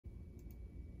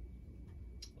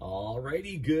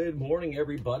Alrighty, good morning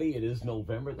everybody. It is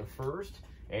November the 1st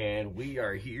and we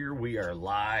are here, we are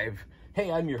live.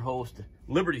 Hey, I'm your host,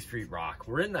 Liberty Street Rock.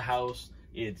 We're in the house.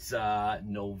 It's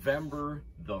November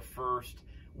the 1st.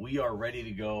 We are ready to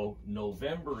go.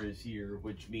 November is here,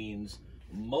 which means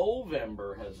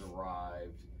Movember has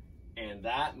arrived, and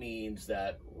that means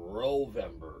that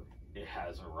Rowember it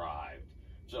has arrived.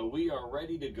 So we are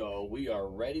ready to go. We are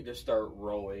ready to start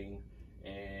rowing,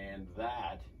 and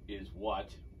that is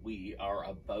what we are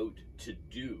about to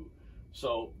do.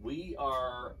 So we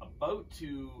are about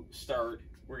to start.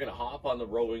 We're going to hop on the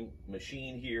rowing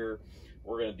machine here.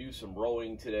 We're going to do some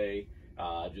rowing today.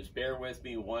 Just bear with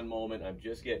me one moment. I'm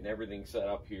just getting everything set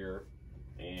up here,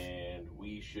 and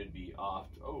we should be off.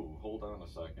 Oh, hold on a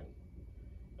second.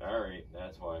 All right,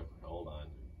 that's why. Hold on.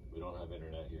 We don't have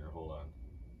internet here. Hold on.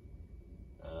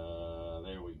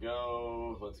 There we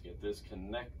go. Let's get this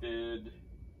connected.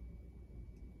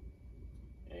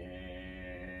 And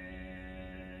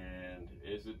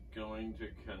is it going to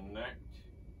connect?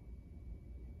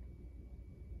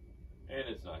 And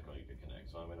it's not going to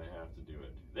connect, so I'm going to have to do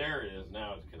it. There it is.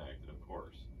 Now it's connected, of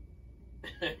course.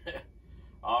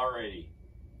 Alrighty.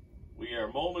 We are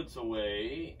moments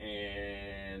away,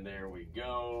 and there we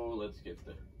go. Let's get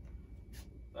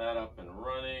that up and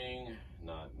running.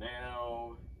 Not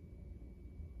now.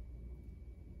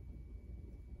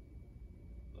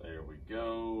 There we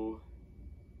go.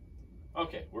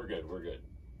 Okay, we're good, we're good.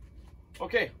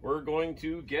 Okay, we're going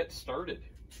to get started.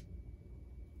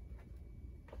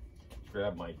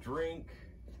 Grab my drink.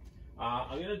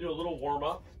 I'm gonna do a little warm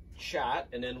up, chat,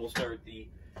 and then we'll start the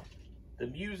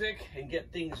music and get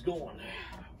things going.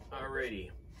 Alrighty,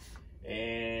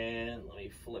 and let me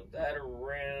flip that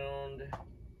around.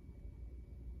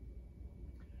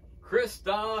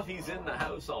 Christoph, he's in the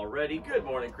house already. Good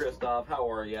morning, Christoph. How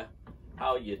are you?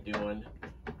 How you doing?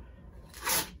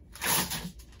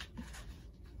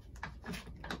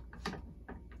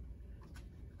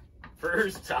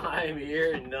 First time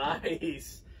here,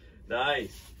 nice,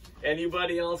 nice.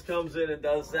 Anybody else comes in and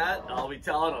does that, I'll be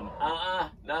telling them,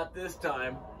 not this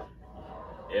time.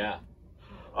 Yeah.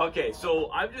 Okay,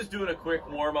 so I'm just doing a quick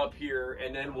warm up here,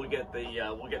 and then we'll get the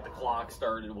clock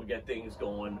started. We'll get things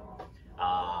going.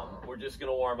 We're just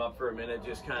gonna warm up for a minute,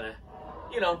 just kind of,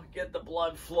 get the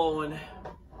blood flowing.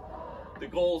 The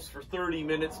goal's for 30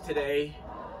 minutes today.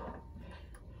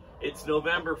 It's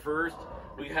November 1st.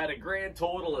 We had a grand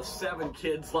total of 7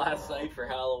 kids last night for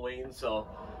Halloween, so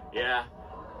yeah,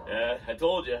 I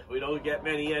told you, we don't get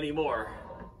many anymore.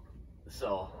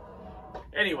 So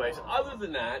anyways, other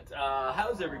than that,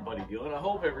 how's everybody doing? I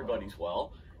hope everybody's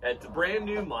well. It's a brand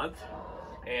new month,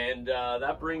 and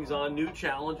that brings on new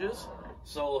challenges.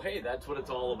 So hey, that's what it's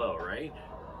all about, right?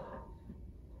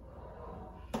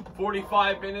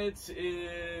 45 minutes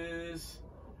is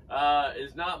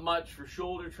not much for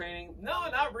shoulder training. No,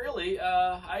 not really.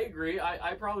 I agree.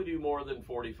 I probably do more than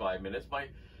 45 minutes.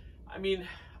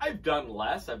 I've done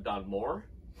less. I've done more.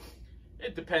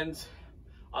 It depends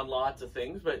on lots of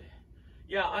things, but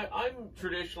yeah, I'm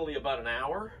traditionally about an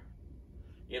hour.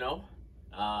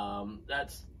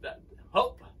 That's that.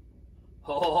 Hope.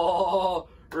 Oh,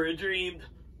 redeemed.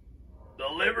 The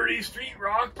Liberty Street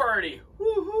Rock Party.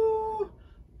 Woohoo!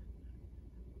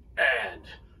 And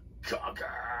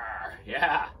conquer.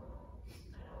 Yeah.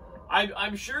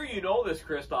 I'm sure you know this,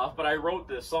 Christoph, but I wrote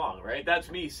this song, right? That's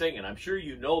me singing. I'm sure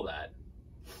you know that.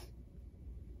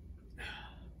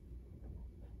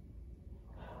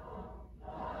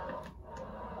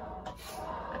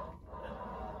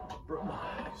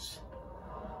 Compromise.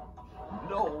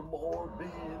 No more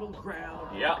middle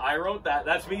ground. Yeah, I wrote that.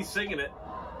 That's me singing it.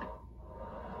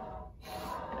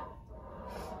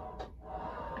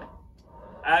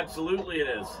 Absolutely it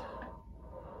is.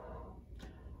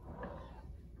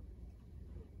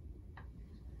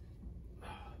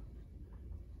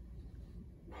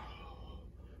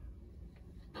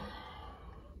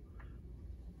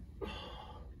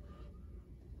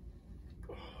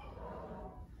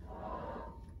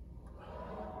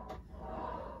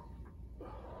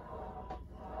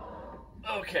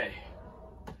 Okay.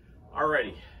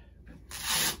 Alrighty.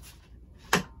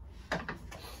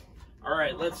 All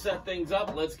right, let's set things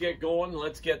up. Let's get going.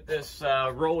 Let's get this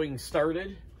rowing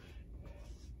started.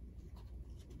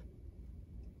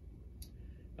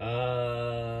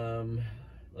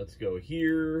 Let's go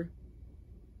here.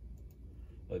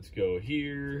 Let's go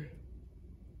here.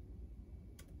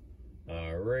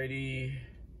 Alrighty.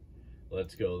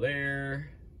 Let's go there.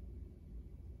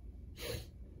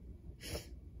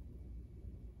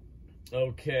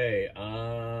 Okay,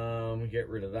 get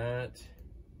rid of that.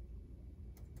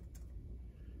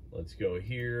 Let's go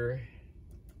here.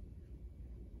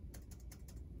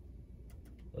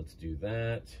 Let's do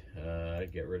that.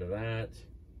 Get rid of that.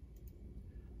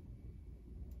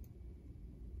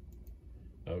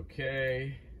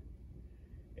 Okay.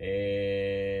 And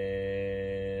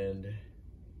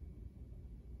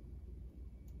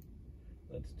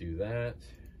let's do that.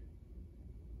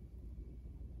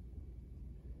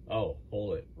 Oh,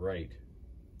 hold it, right.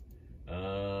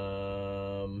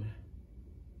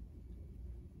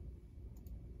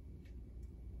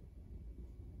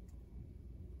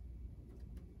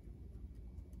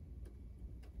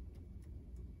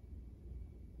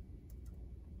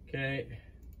 Okay.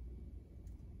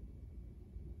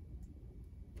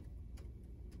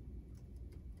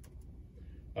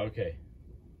 Okay.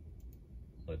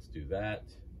 Let's do that.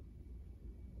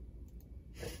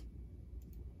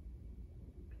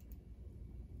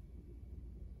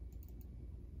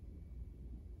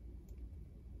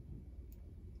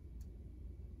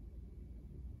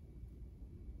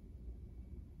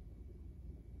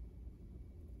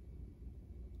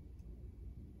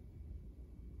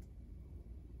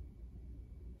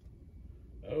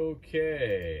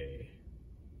 Okay.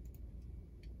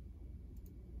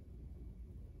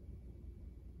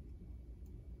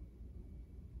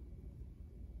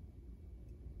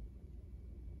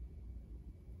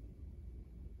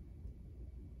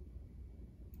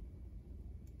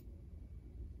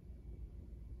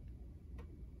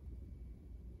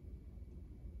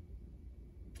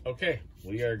 Okay,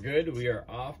 we are good. We are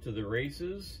off to the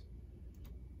races.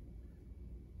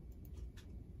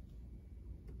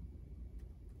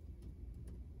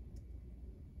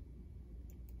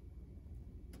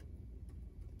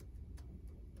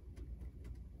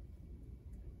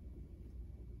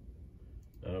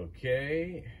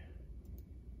 Okay.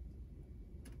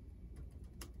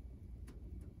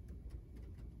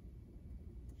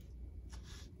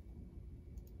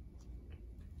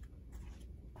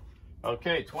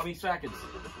 Okay, 20 seconds.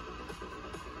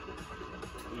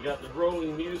 We got the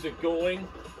rolling music going.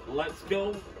 Let's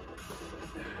go.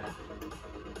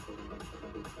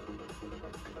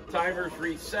 Timer's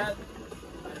reset.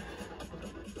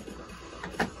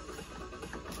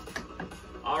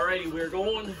 Alrighty, we're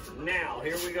going now.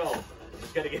 Here we go.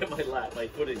 Just gotta get my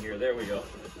foot in here. There we go.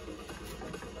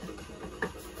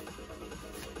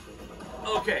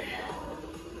 Okay.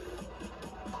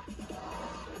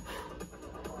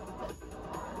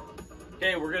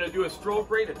 Okay, we're gonna do a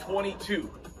stroke rate of 22.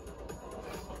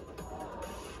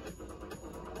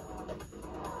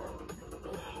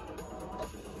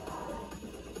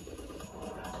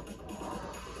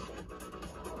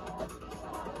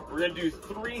 We're gonna do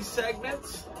 3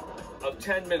 segments of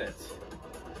 10 minutes.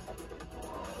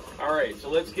 All right, so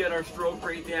let's get our stroke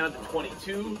rate down to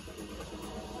 22.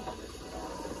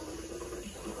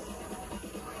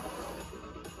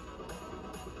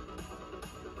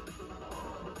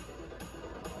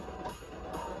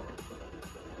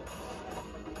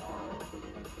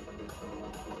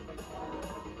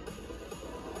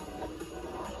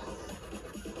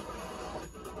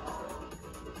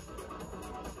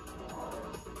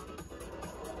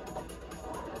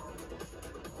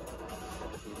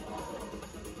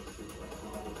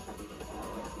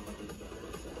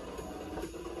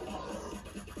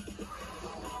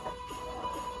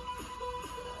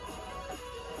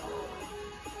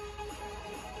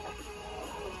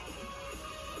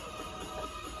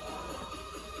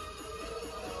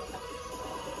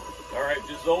 All right,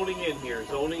 just zoning in here,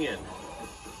 zoning in.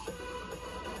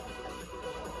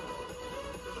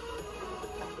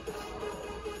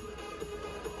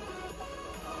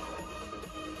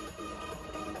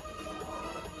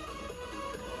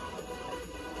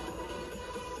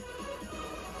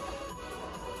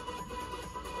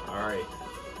 All right.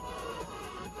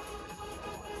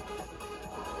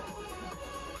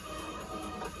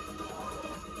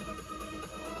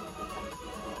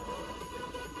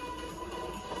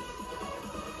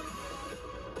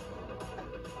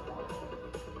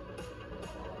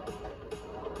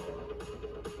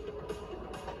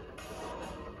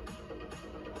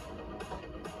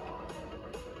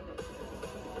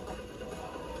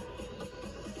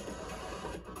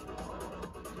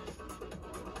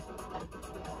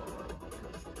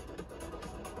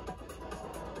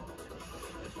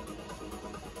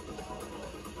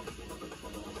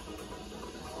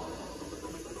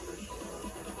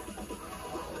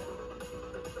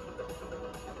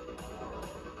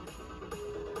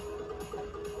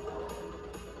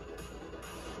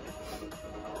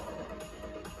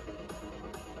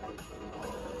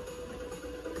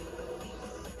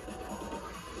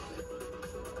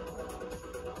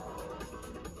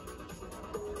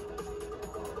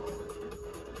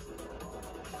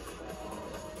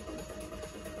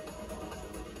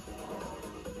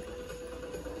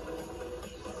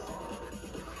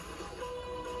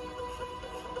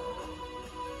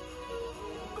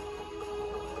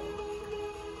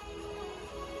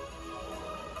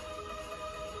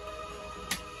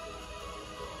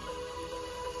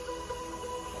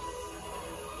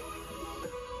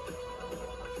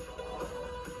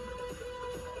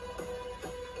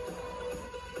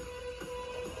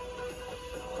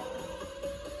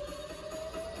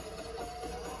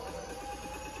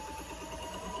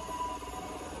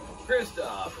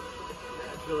 Christoph.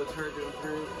 I feel it's hard to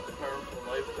improve. It's a powerful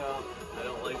lifestyle. I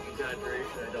don't like exaggeration.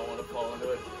 I don't want to fall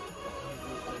into it.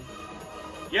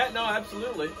 Yeah, no,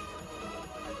 absolutely.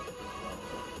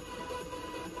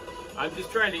 I'm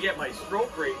just trying to get my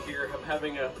stroke rate here. I'm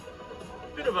having a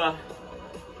bit of a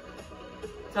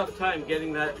tough time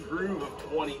getting that groove of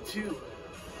 22.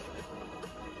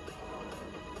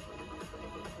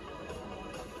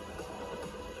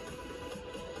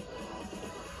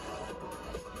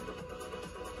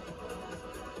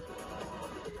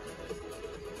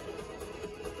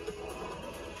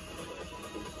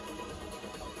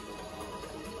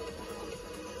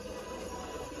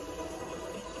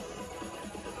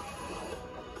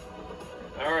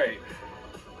 All right,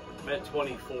 I'm at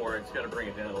 24. It's got to bring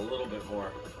it down a little bit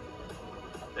more.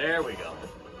 There we go.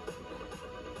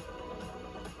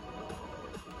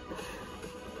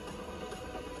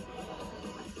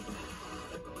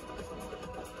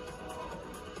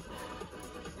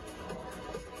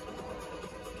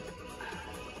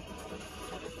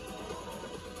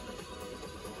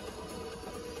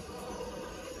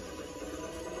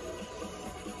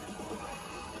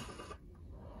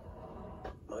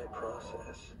 My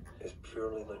process is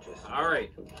purely logistical. All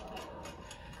right.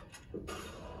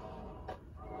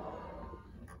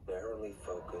 Narrowly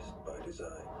focused by design.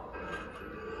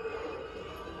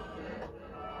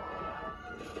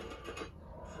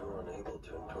 If you're unable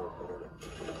to endure boredom,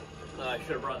 I should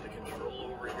have brought the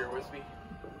control over here with me.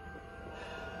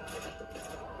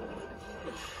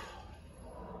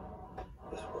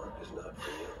 this work is not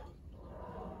for you.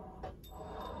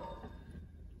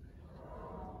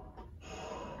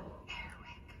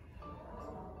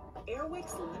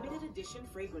 Airwick's limited edition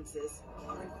fragrances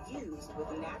are infused with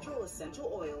natural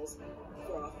essential oils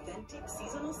for authentic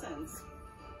seasonal scents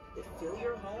that fill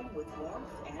your home with warmth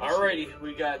and Alrighty,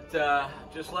 we got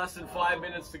just less than 5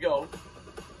 minutes to go.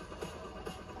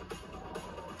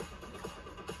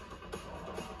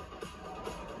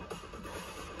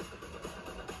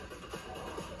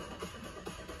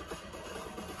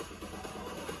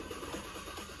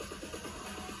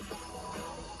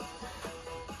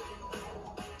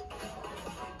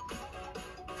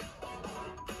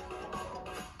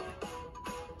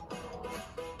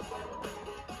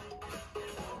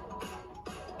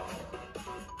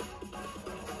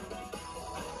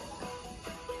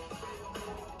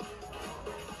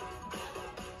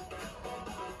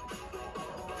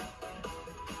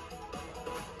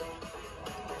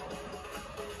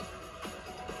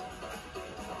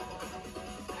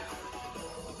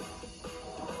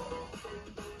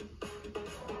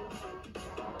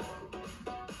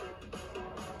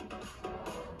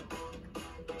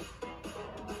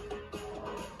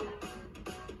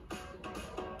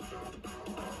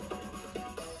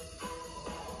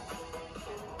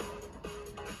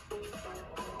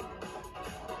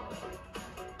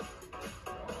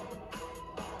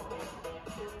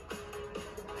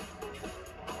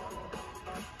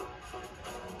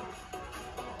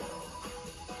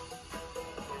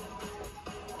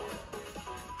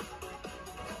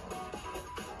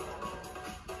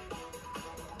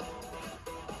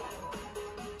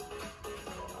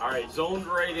 All right, zoned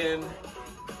right in.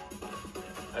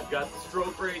 I've got the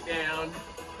stroke rate down,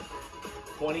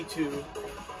 22.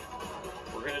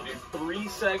 We're gonna do 3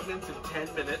 segments in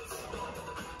 10 minutes.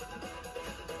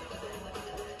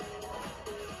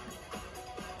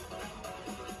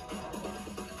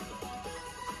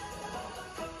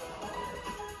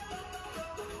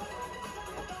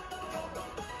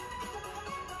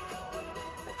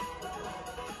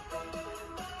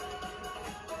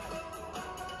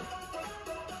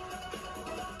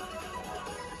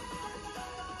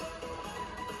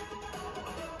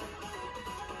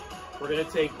 We're gonna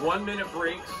take 1 minute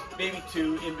breaks, maybe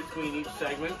 2 in between each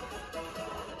segment.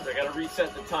 So I gotta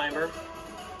reset the timer.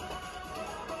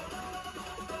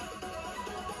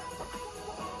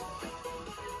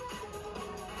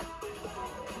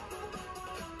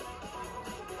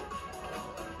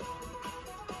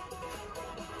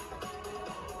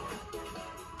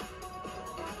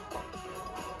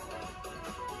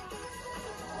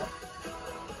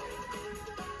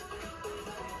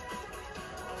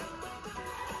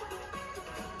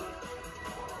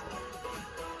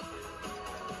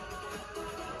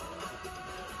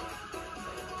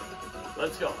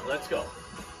 Let's go, let's go.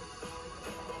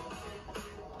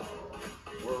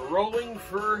 We're rowing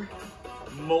for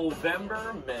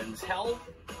Movember Men's Health.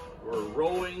 We're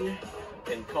rowing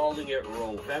and calling it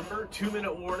Rovember. 2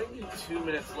 minute warning, 2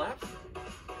 minutes left.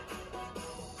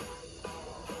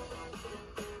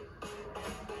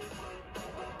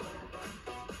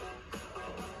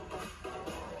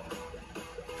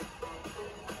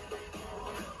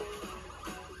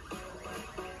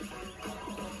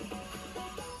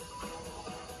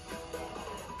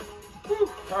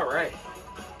 All right.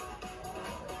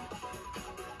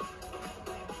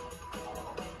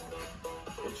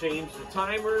 We'll change the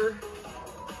timer.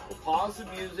 We'll pause the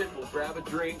music. We'll grab a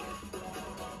drink.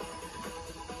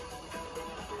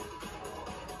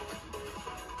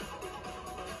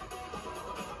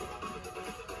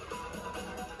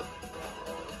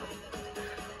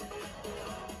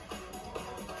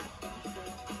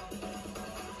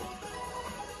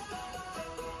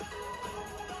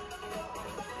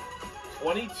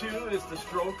 .22 is the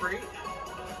stroke rate.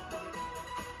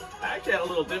 I actually had a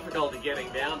little difficulty getting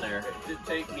down there. It did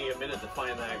take me a minute to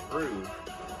find that groove,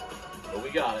 but we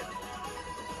got it.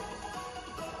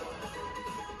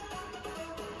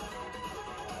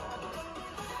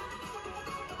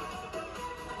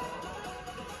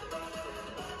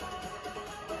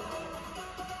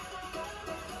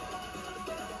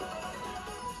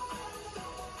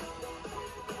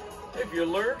 If you're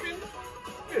lurking,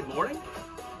 good morning.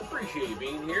 Appreciate you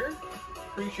being here.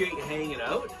 Appreciate you hanging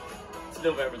out. It's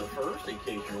November the 1st, in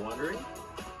case you're wondering.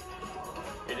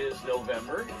 It is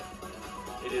November.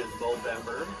 It is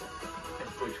Movember,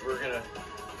 which we're gonna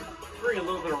bring a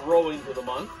little bit of rowing to the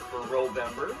month for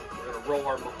Rowember. We're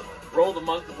gonna roll the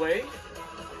month away,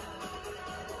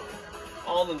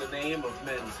 all in the name of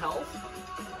men's health.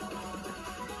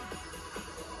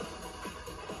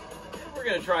 We're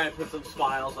gonna try and put some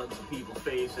smiles on some people's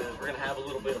faces. We're gonna have a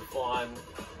little bit of fun.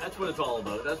 That's what it's all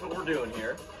about. That's what we're doing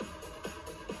here.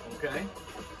 Okay.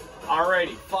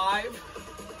 Alrighty. 5,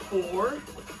 4,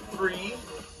 3,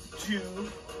 2,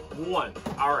 1.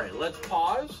 All right. Let's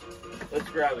pause. Let's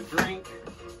grab a drink.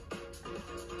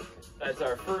 That's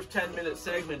our first 10-minute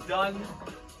segment done.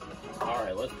 All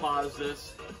right. Let's pause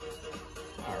this.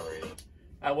 Alrighty.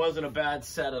 That wasn't a bad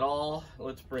set at all.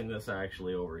 Let's bring this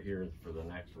actually over here for the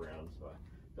next round so I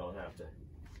don't have to.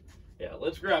 Yeah,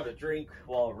 let's grab a drink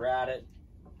while we're at it.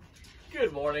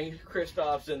 Good morning.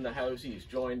 Christoph's in the house. He's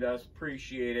joined us.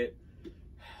 Appreciate it.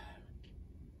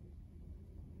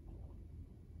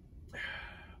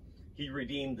 He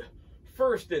redeemed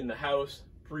first in the house.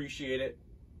 Appreciate it.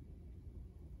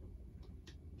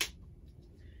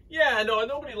 Yeah, no,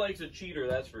 nobody likes a cheater,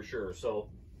 that's for sure. So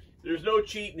there's no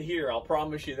cheating here. I'll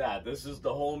promise you that. This is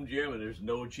the home gym, and there's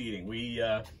no cheating. We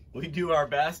do our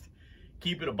best,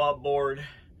 keep it above board,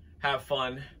 have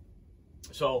fun.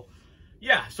 So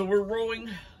yeah, so we're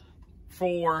rowing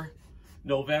for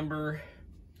November.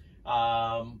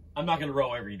 I'm not gonna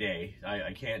row every day.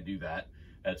 I can't do that.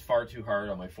 That's far too hard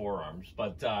on my forearms.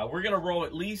 But we're gonna row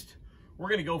at least. We're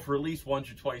gonna go for at least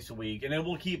once or twice a week, and then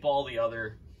we'll keep all the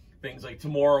other things. Like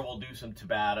tomorrow, we'll do some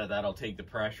Tabata. That'll take the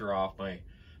pressure off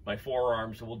my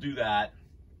forearms, so we'll do that.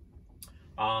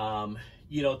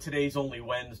 You know, today's only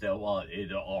Wednesday. Well,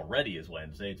 it already is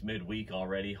Wednesday. It's midweek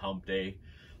already, hump day,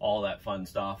 all that fun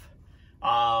stuff.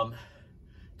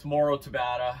 Tomorrow,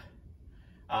 Tabata.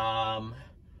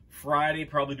 Friday,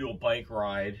 probably do a bike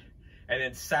ride. And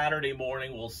then Saturday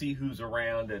morning, we'll see who's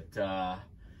around at,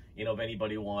 you know, if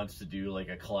anybody wants to do like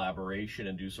a collaboration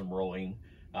and do some rowing.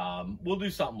 We'll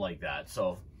do something like that.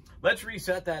 So let's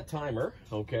reset that timer.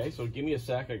 Okay, so give me a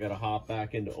sec. I got to hop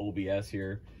back into OBS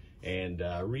here and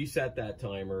reset that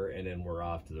timer, and then we're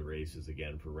off to the races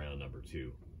again for round number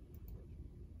 2.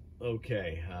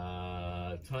 Okay,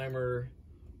 timer,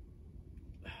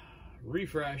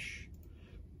 refresh.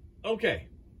 Okay,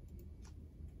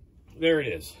 there it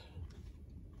is.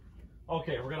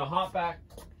 Okay, we're gonna hop back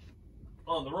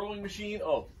on the rowing machine.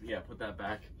 Oh, yeah, put that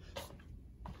back.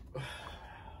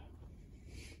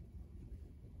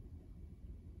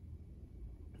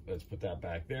 Let's put that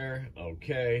back there.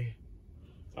 Okay.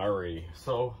 Alrighty.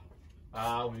 So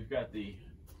we've got the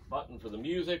button for the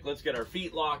music. Let's get our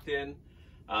feet locked in.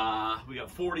 We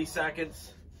got 40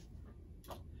 seconds.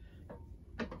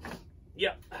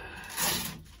 Yep.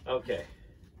 Okay.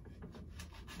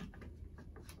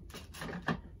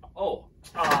 Oh,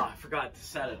 I forgot to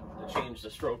set it to change the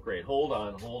stroke rate. Hold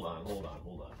on.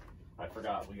 I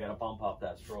forgot. We got to bump up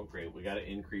that stroke rate. We got to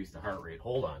increase the heart rate.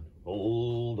 Hold on.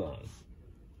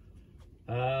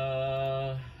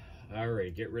 All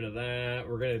right, get rid of that.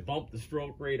 We're going to bump the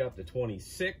stroke rate up to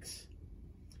 26.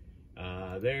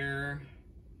 There.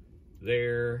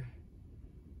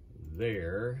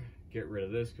 Get rid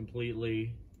of this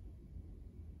completely.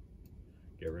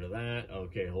 Get rid of that.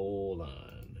 Okay, hold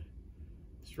on.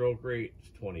 Stroke rate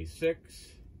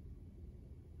 26.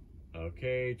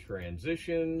 Okay,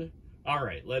 transition. All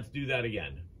right, let's do that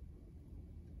again.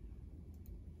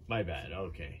 My bad.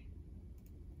 Okay.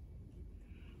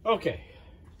 Okay.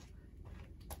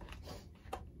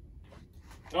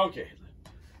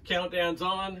 Countdown's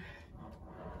on.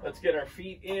 Let's get our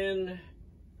feet in.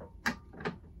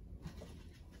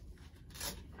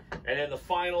 And then the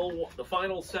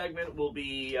final segment will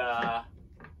be,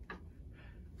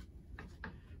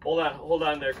 hold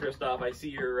on there, Christoph. I see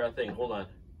your thing. Hold on.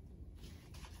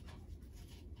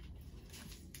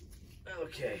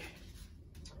 Okay.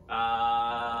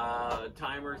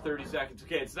 Timer 30 seconds.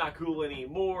 Okay, it's not cool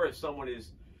anymore. If someone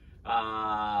is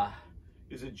a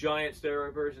giant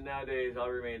steroid person nowadays, I'll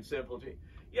remain simple.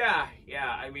 Yeah.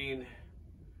 I mean,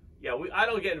 yeah, I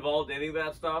don't get involved in any of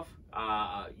that stuff.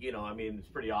 You know, I mean, it's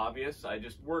pretty obvious. I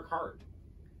just work hard.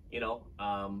 You know,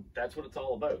 that's what it's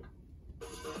all about.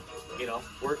 You know,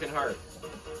 working hard.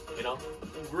 You know,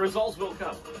 results will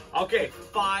come. Okay,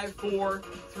 5, 4,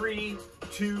 3,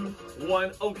 2,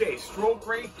 1. Okay, stroke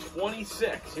rate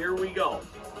 26. Here we go.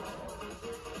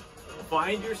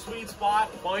 Find your sweet spot.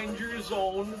 Find your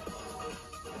zone.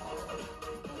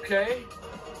 Okay.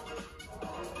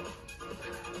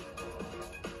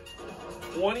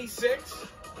 26.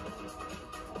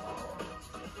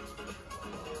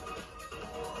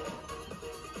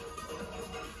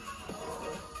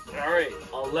 All right,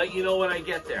 I'll let you know when I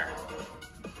get there.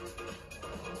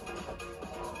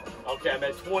 Okay, I'm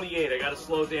at 28. I got to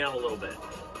slow down a little bit.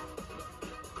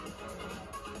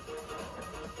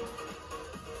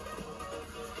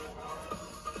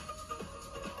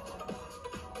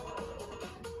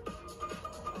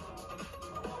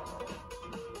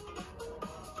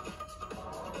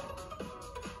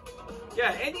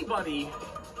 Yeah, anybody,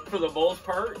 for the most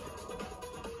part,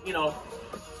 you know,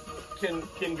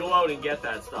 can go out and get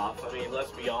that stuff. I mean,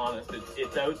 let's be honest,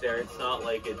 it's out there. It's not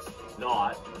like it's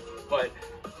not, but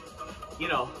you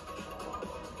know,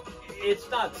 it's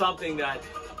not something that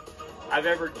I've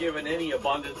ever given any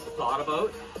abundance of thought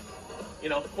about. You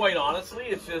know, quite honestly,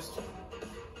 it's just,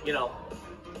 you know,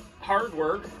 hard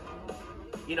work.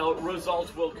 You know,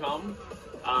 results will come.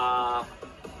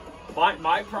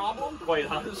 My problem, quite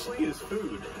honestly, is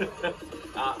food.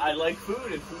 I like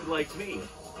food and food likes me.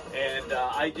 And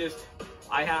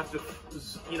I have to,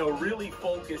 you know, really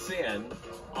focus in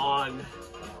on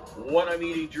what I'm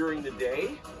eating during the day.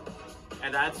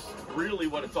 And that's really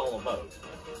what it's all about.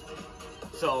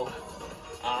 So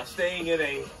staying in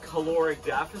a caloric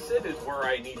deficit is where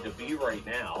I need to be right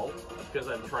now because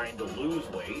I'm trying to lose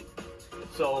weight.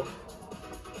 So,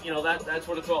 you know, that's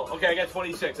what it's all. Okay, I got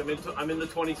 26. I'm in the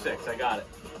 26. I got it.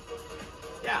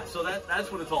 Yeah, so that's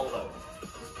what it's all about.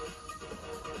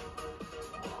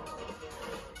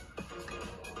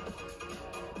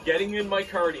 Getting in my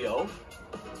cardio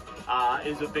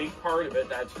is a big part of it,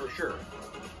 that's for sure.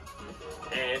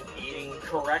 And eating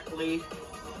correctly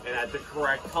and at the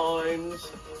correct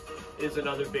times is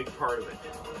another big part of it.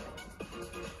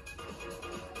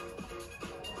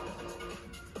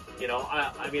 You know,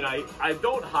 I mean, I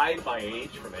don't hide my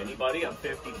age from anybody. I'm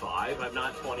 55. I'm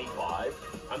not 25.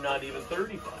 I'm not even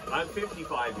 35. I'm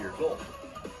 55 years old.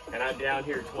 And I'm down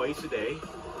here twice a day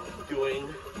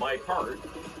doing my part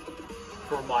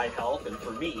for my health and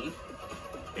for me.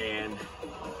 And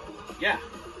yeah.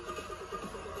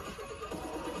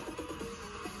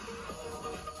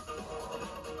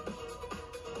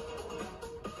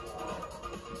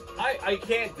 I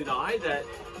can't deny that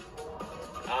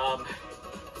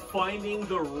finding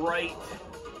the right,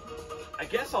 I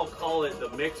guess I'll call it the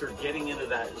mix, or getting into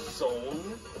that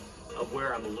zone of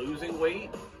where I'm losing weight,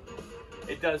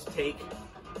 it does take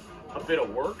a bit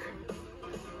of work,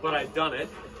 but I've done it.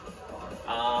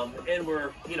 And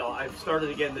we're, you know, I've started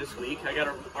again this week. I got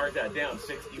to mark that down,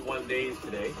 61 days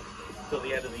today till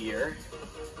the end of the year.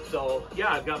 So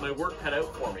yeah, I've got my work cut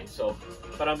out for me. So,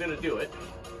 but I'm going to do it.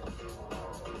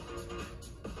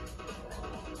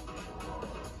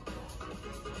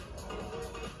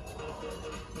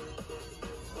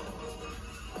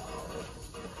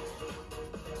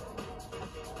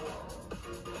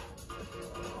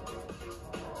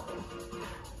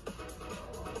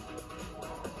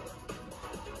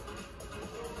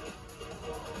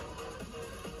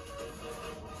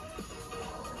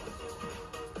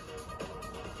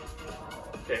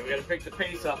 Okay, we got to pick the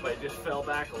pace up. I just fell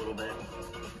back a little bit.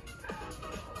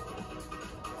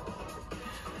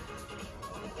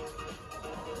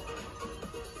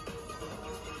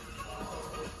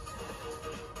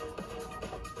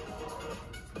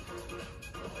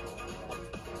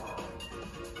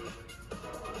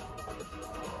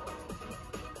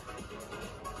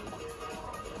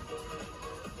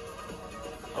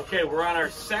 Okay, we're on our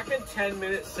second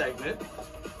 10-minute segment.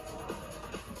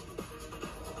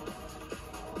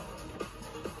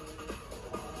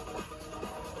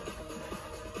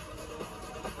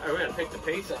 All right, we're gonna pick the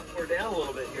pace up. We're down a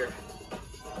little bit here.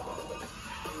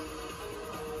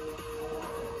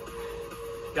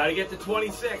 Got to get to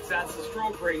 26. That's the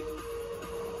stroke rate.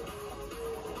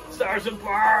 Stars and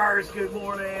Bars, good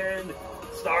morning.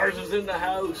 Stars is in the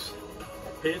house.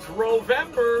 It's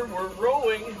Rovember, we're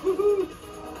rowing. Woo-hoo.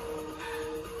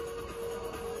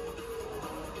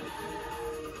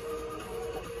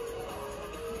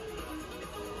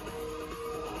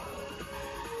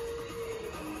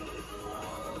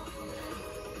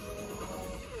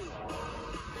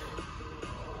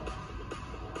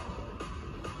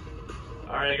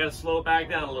 All right, I gotta slow it back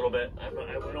down a little bit. I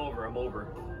went over, I'm over.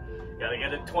 Gotta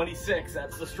get it 26,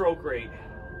 that's the stroke rate.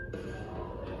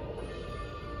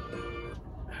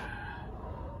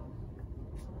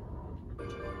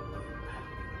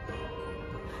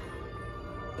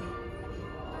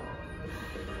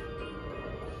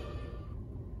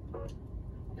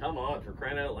 Come on, for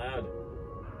crying out loud.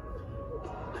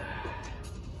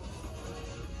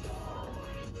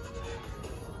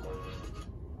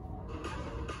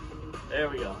 There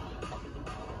we go.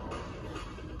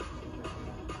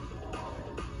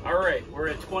 All right, we're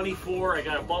at 24. I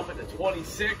got to bump it to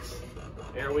 26.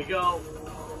 There we go.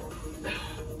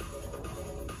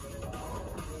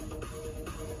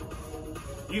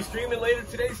 You streaming later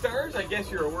today, Stars? I guess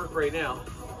you're at work right now.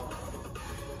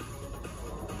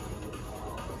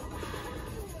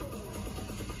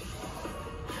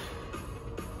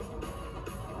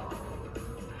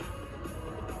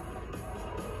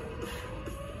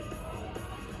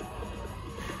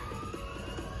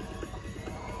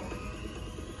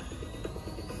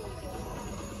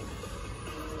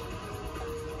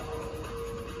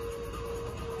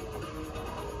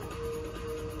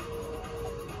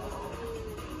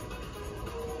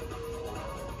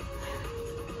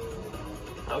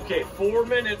 Okay, 4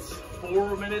 minutes.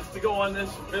 4 minutes to go on this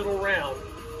middle round.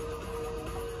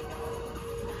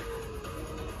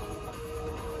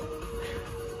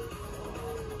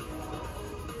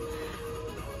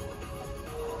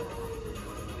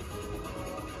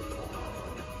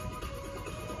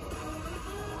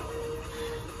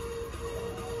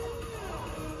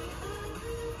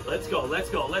 Let's go, let's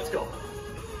go, let's go.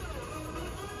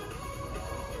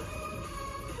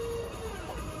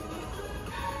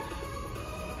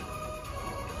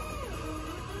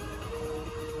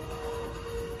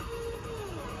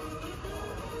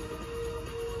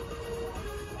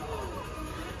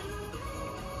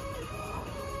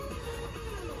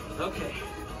 Okay.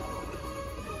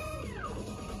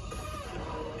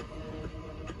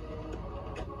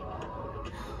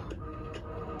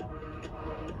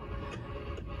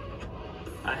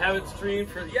 I haven't streamed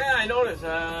for, yeah, I noticed.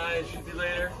 It should be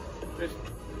later.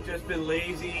 Just been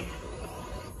lazy.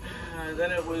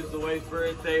 Then it was the wife's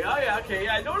birthday. Oh yeah, okay,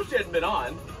 yeah, I noticed you hadn't been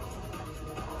on.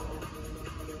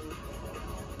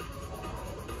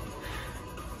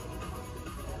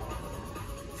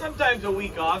 Sometimes a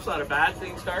week off's not a bad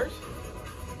thing, Stars.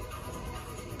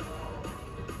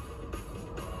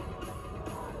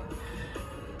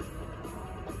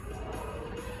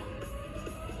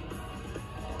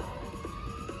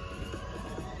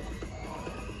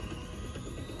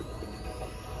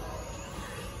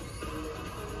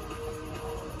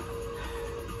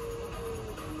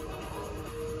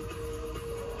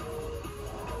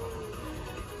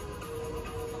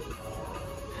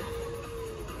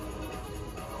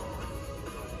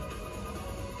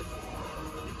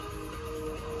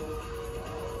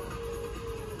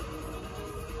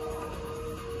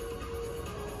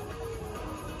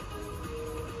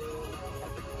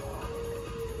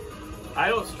 I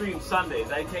don't stream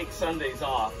Sundays. I take Sundays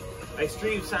off. I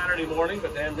stream Saturday morning,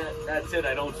 but then that's it.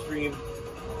 I don't stream.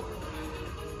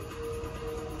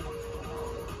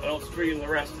 I don't stream the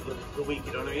rest of the week,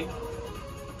 you know what I mean?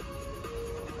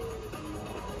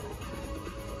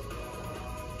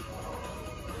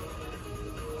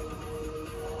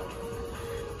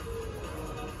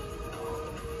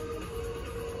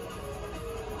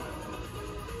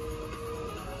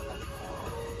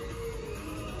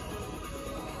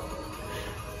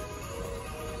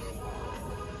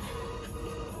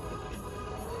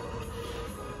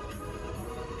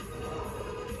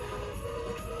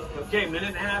 Okay, minute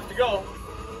and a half to go.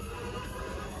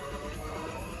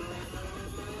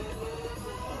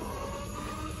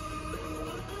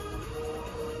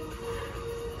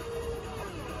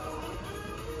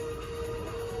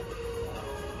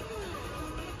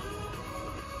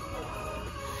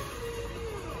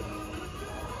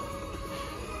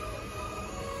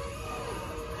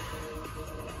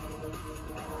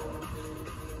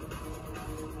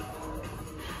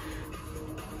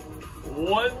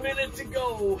 One minute to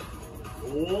go.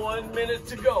 1 minute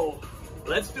to go.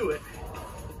 Let's do it.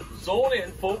 Zone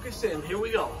in, focus in. Here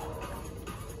we go.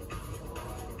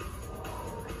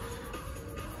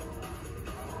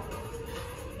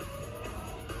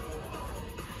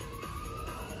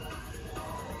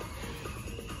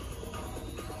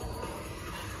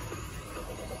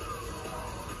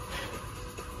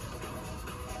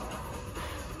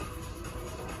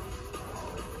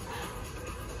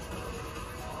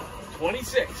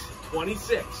 26,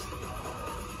 26.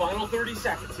 Final 30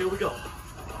 seconds. Here we go.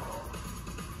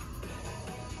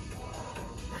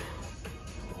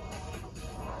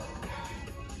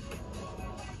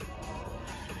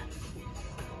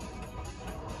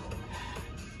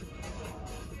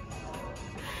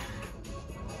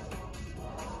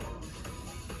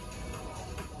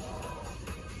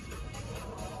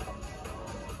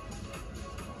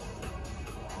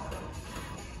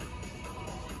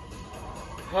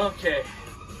 Okay,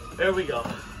 there we go.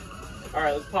 All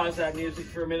right, let's pause that music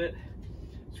for a minute.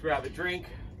 Let's grab a drink.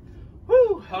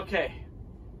 Woo, okay.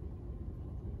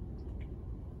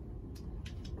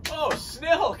 Oh,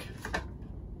 Snilk.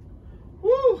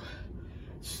 Woo,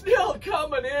 Snell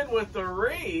coming in with the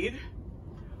raid.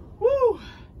 Woo,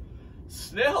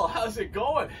 Snell, how's it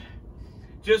going?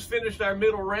 Just finished our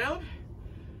middle round.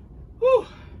 Woo,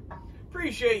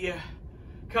 appreciate you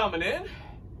coming in.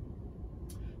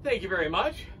 Thank you very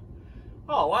much.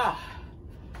 Oh, wow.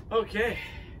 Okay.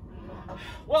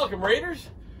 Welcome, Raiders.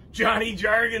 Johnny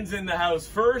Jargon's in the house.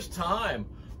 First time.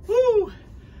 Woo.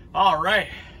 All right.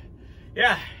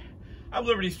 Yeah. I'm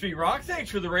Liberty Street Rock. Thanks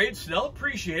for the raid, Snell.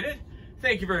 Appreciate it.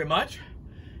 Thank you very much.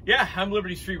 Yeah, I'm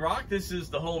Liberty Street Rock. This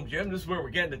is the home gym. This is where we're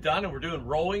getting it done, and we're doing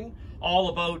rowing all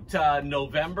about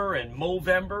November and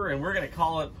Movember, and we're going to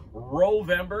call it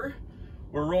Rowvember.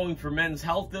 We're rowing for men's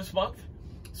health this month.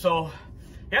 So,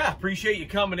 yeah, appreciate you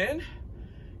coming in.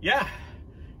 Yeah,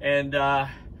 and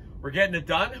we're getting it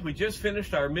done. We just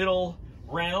finished our middle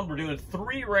round. We're doing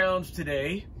 3 rounds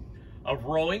today of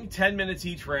rowing, 10 minutes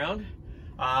each round.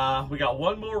 We got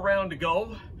 1 more round to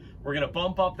go. We're gonna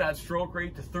bump up that stroke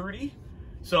rate to 30.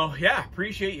 So yeah,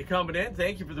 appreciate you coming in.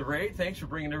 Thank you for the raid. Thanks for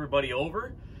bringing everybody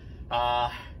over. Hey,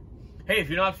 if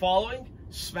you're not following,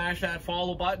 smash that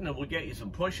follow button and we'll get you some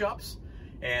push-ups.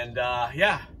 And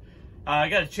yeah. I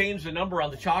got to change the number on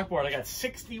the chalkboard. I got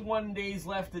 61 days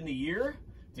left in the year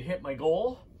to hit my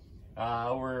goal.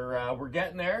 We're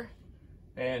getting there,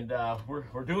 and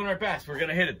we're doing our best. We're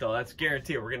gonna hit it though. That's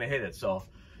guaranteed. We're gonna hit it. So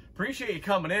appreciate you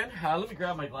coming in. Let me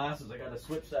grab my glasses. I got to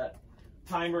switch that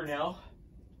timer now.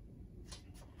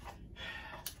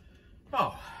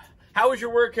 Oh, how was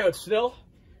your workout, Still?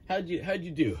 How'd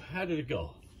you do? How did it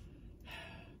go?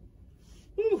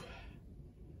 Woo.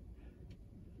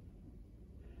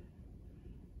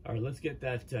 All right, let's get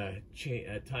that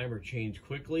timer changed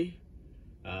quickly.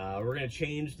 We're going to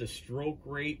change the stroke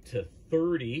rate to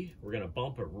 30. We're going to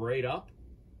bump it right up.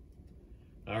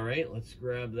 All right, let's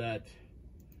grab that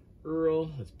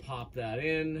Earl. Let's pop that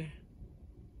in.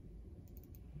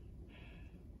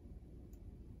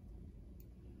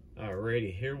 All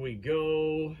righty, here we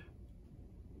go.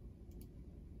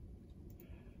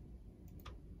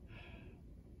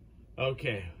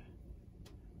 Okay.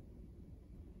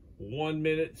 1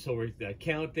 minute, so the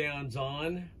countdown's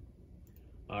on.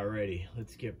 Alrighty,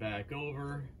 let's get back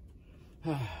over.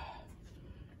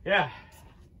 Yeah.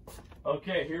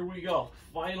 Okay, here we go.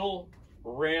 Final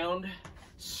round,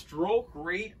 stroke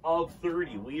rate of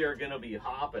 30. We are gonna be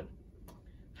hopping.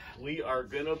 We are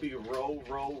gonna be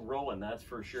rowing, that's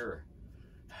for sure.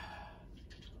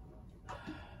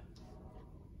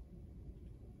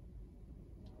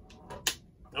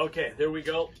 Okay, there we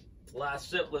go. Last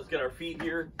sip, let's get our feet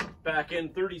here. Back in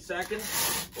 30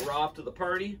 seconds. We're off to the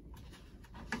party.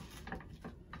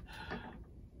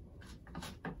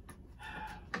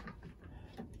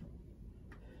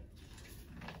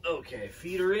 Okay,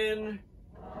 feet are in.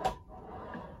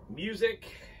 Music.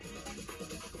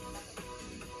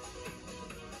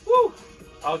 Woo!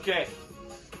 Okay.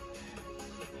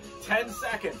 10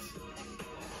 seconds.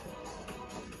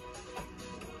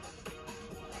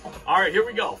 All right, here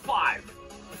we go. 5,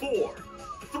 4,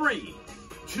 3,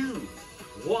 2,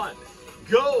 1,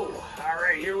 go. All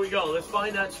right, here we go. Let's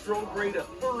find that stroke rate of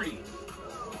 30.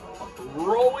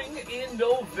 Rowing in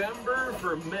November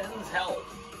for men's health.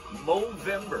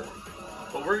 Movember.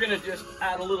 But we're going to just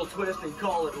add a little twist and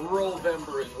call it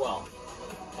Rowvember as well.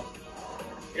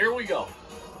 Here we go.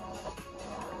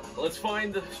 Let's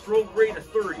find the stroke rate of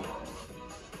 30.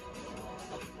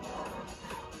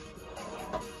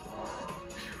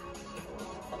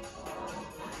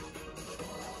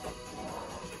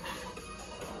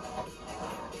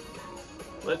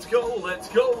 Let's go, let's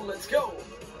go, let's go.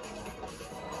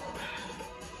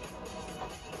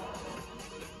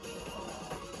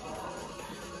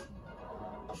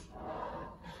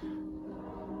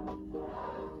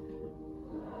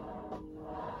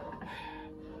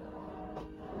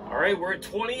 All right, we're at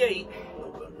 28.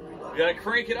 We gotta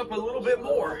crank it up a little bit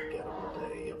more.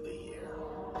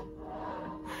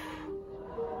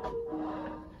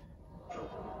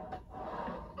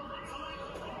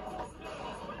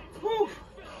 Woo.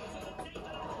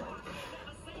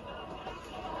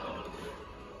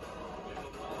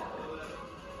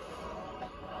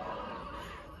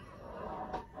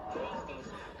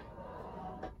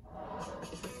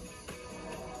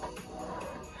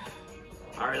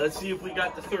 All right, let's see if we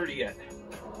got the 30 yet.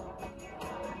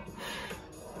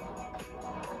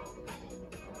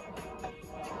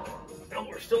 No,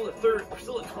 we're still at 30. We're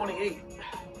still at 28.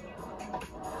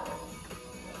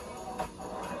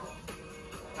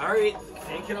 All right,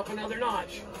 take it up another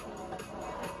notch.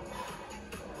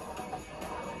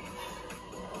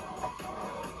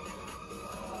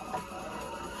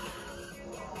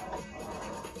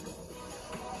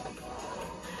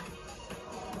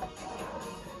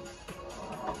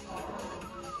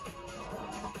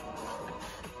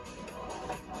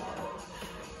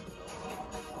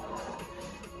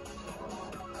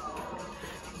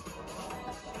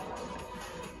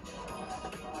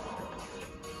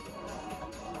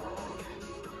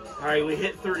 All right, we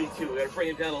hit 32. We gotta bring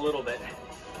it down a little bit.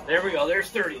 There we go, there's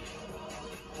 30.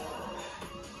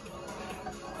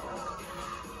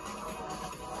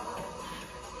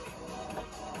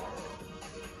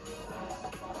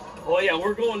 Oh yeah,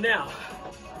 we're going now.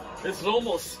 This is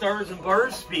almost stars and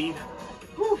bars speed.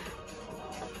 Whew.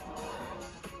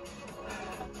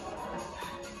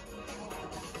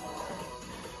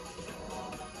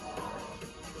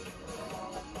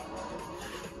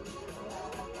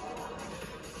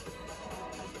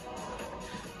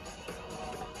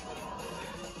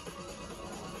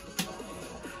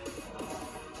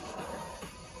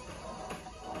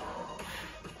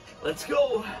 Let's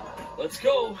go. Let's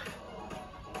go.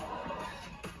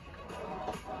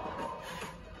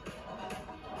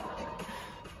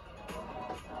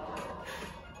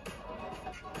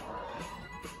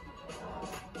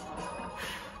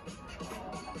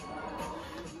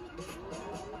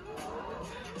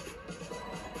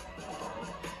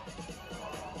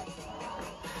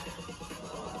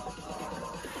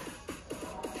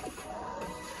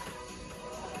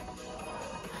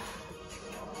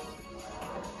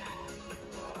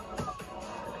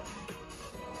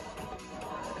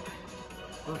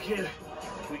 Okay,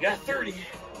 we got 30.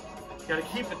 Gotta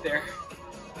keep it there.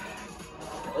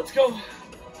 Let's go.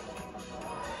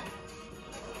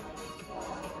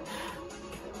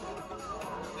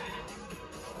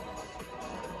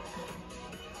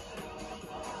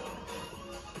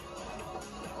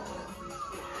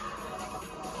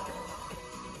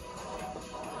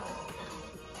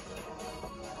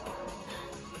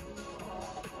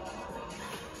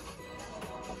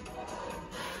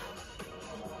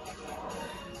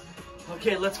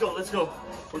 Okay, let's go, let's go.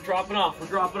 We're dropping off, we're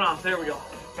dropping off. There we go.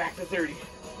 Back to 30.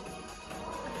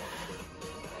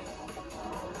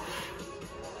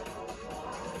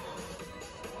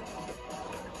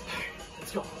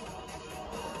 Let's go.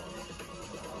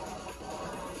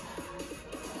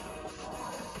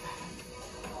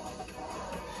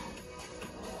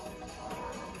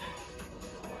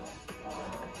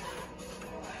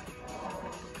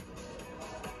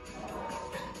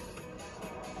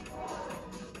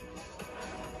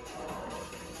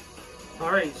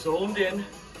 All right, zoned in,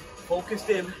 focused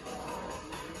in.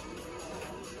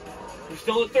 We're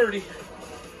still at 30.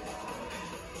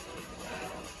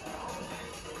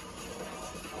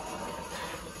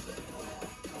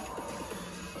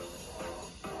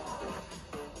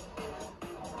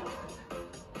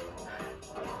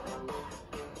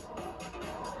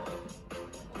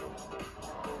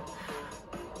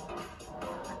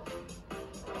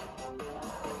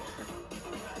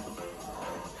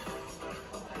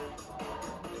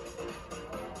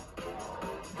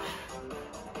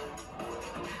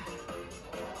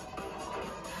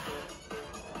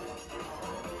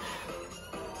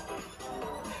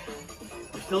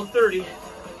 Still 30.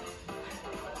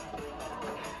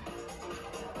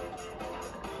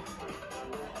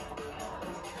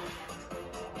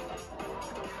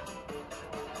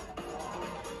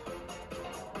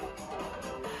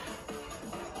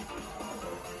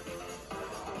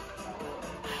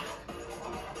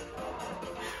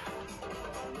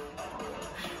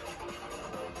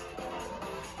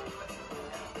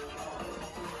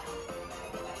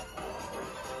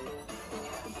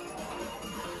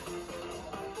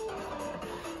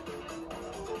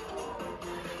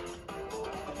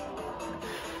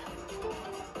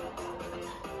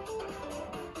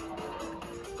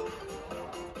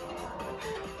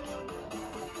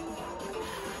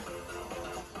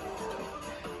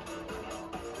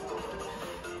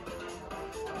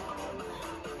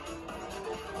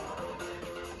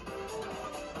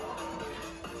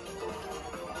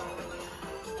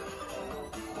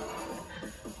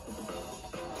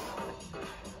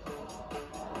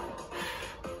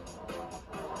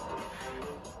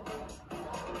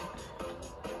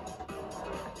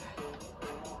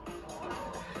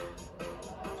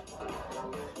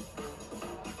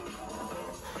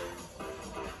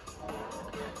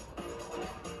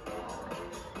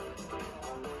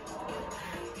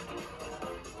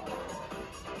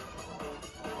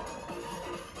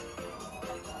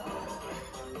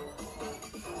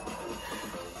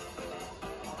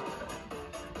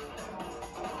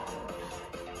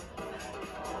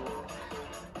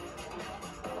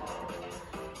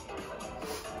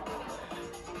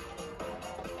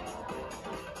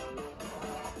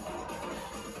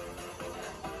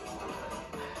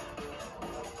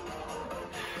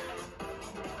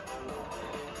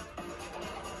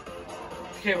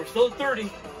 Okay, we're still at 30.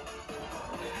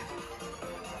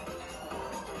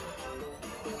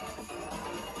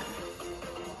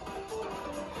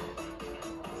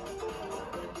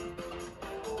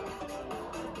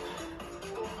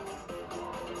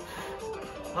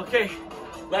 Okay,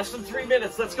 less than 3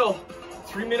 minutes. Let's go.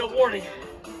 3-minute warning.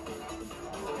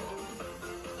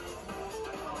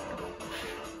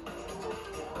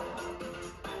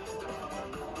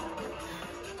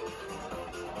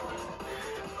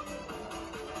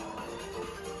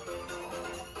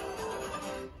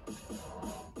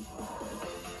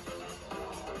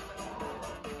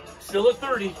 Still at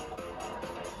 30.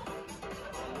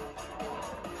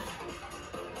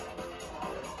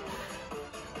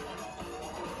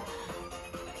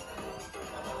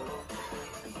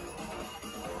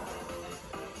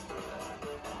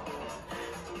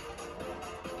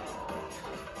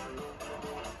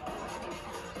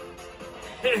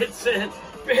 It said,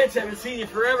 Vince, haven't seen you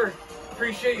forever.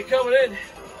 Appreciate you coming in.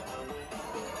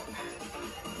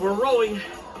 We're rowing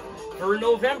for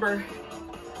November,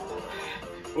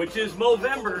 which is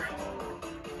Movember.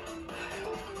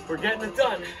 We're getting it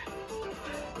done.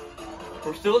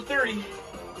 We're still at 30.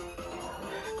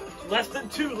 Less than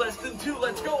two, let's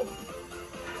go.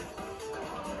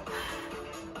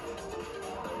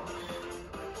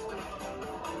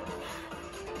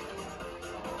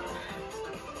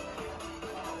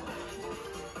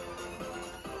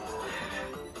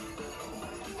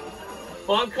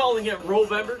 Well, I'm calling it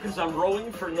Rovember because I'm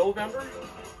rowing for November.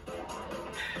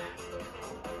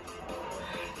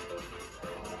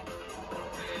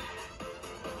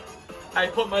 I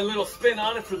put my little spin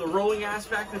on it for the rowing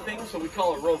aspect of things, so we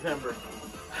call it Rovember.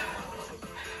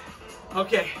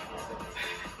 Okay.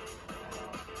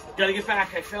 Gotta get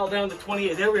back. I fell down to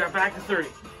 28. There we are, back to 30.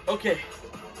 Okay.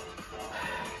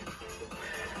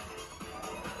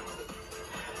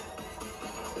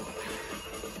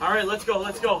 All right, let's go,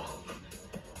 let's go.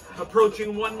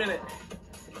 Approaching 1 minute.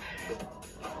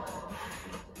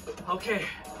 Okay,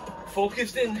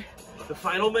 focused in the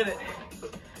final minute.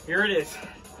 Here it is.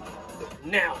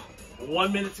 Now,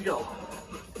 1 minute to go.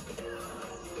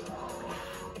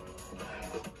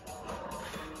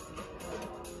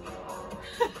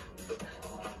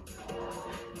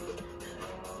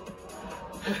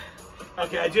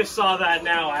 Okay, I just saw that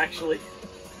now, actually.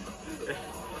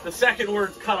 The second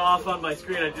word's cut off on my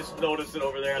screen. I just noticed it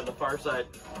over there on the far side.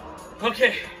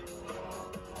 Okay.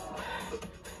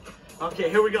 Okay,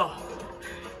 here we go.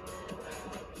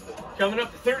 Coming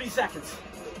up to 30 seconds.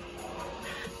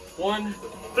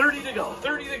 30 to go,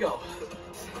 30 to go.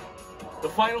 The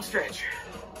final stretch.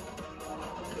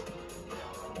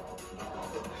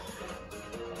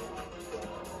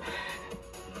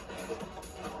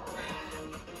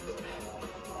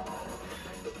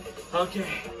 Okay,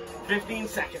 15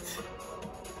 seconds.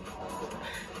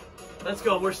 Let's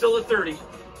go, we're still at 30.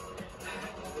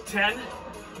 10,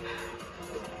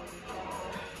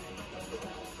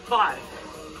 5,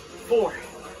 4,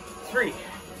 3,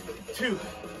 2,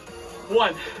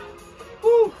 1.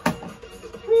 Woo!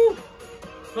 Woo!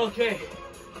 Okay,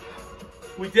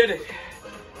 we did it.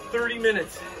 30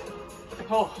 minutes.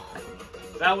 Oh,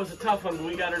 that was a tough one, but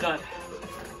we got her done.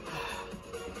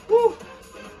 Woo!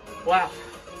 Wow.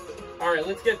 All right,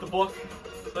 let's get the book.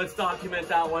 Let's document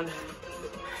that one.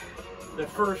 The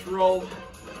first row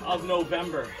of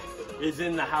November is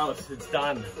in the house. It's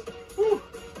done. Woo.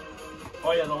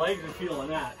 Oh yeah, the legs are feeling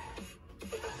that.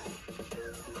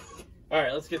 All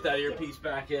right, let's get that earpiece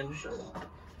back in.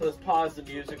 Let's pause the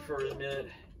music for a minute.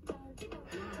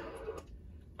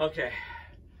 Okay,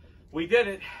 we did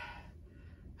it.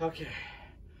 Okay,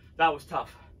 that was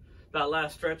tough. That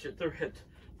last stretch at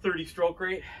 30 stroke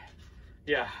rate.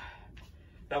 Yeah,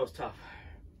 that was tough.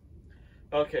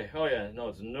 Okay, oh yeah, no,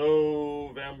 it's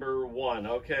November 1.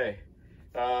 Okay,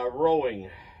 rowing.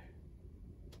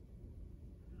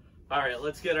 All right,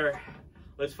 let's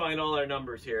find all our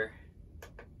numbers here.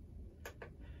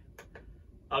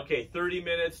 Okay, 30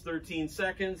 minutes, 13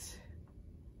 seconds.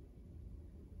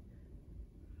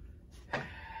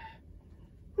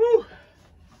 Whew.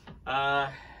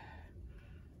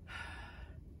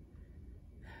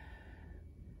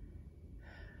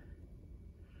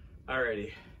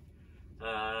 Alrighty.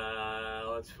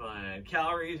 Let's find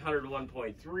calories,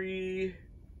 101.3.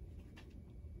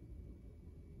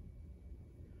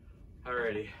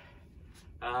 Alrighty.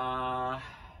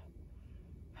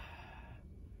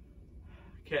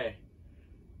 Okay.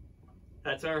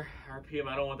 That's our RPM.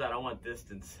 I don't want that. I want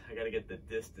distance. I gotta get the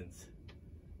distance.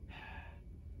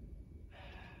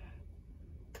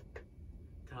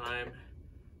 Time.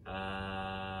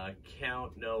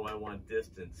 Count. No, I want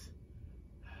distance.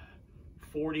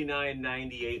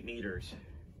 49.98 meters.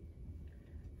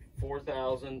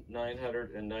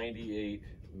 4,998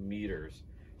 meters.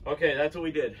 Okay, that's what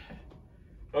we did.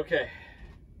 Okay.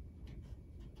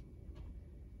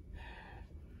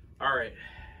 All right.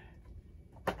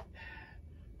 All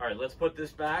right, let's put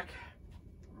this back.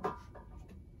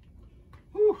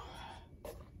 Whew.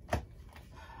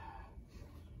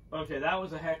 Okay, that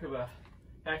was a heck of a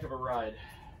ride.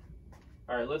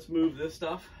 All right, let's move this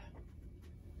stuff.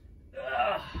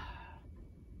 Ugh.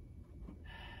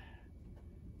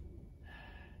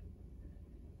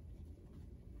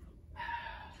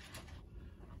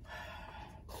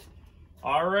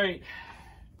 All right.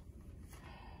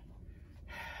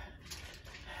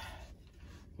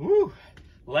 Woo.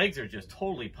 Legs are just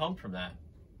totally pumped from that.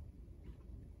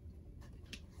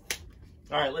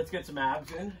 All right, let's get some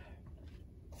abs in.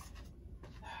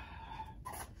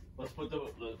 Let's put the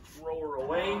rower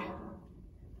away.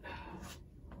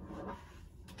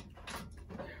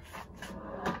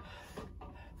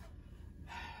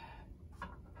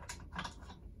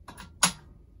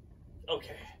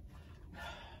 Okay.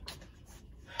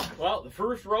 Well, the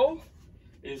first row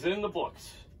is in the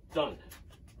books. Done.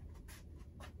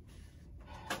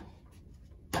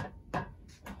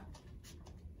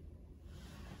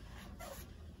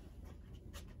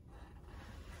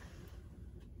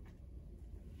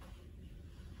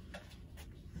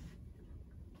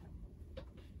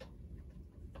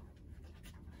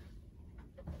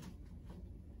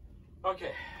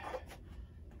 Okay,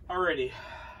 alrighty.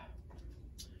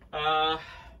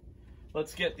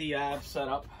 Let's get the abs set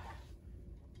up.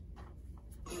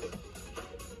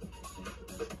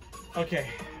 Okay.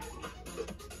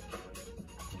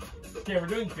 Okay, we're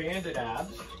doing banded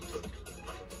abs.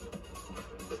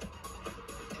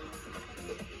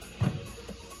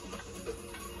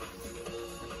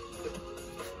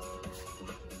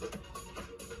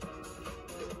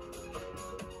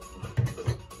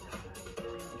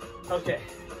 Okay.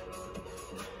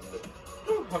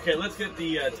 Okay, let's get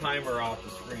the timer off the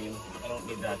screen. I don't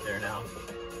need that there now.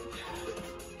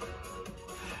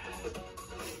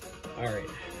 All right.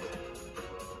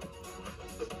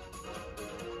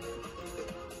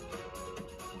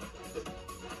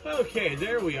 Okay,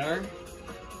 there we are.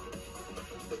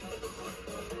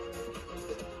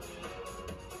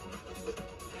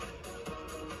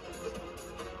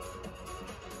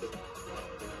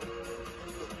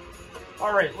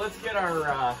 All right, let's get our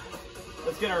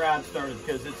abs started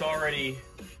because it's already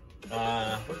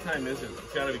what time is it?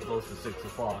 It's got to be close to 6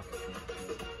 o'clock.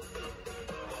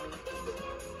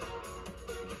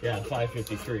 Yeah,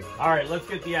 5:53. All right, let's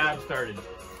get the abs started.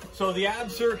 So the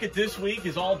ab circuit this week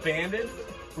is all banded.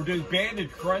 We're doing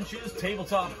banded crunches,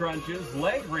 tabletop crunches,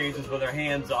 leg raises with our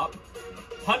hands up,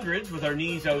 hundreds with our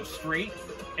knees out straight,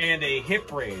 and a hip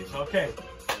raise. Okay,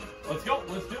 let's go.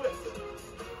 Let's do it.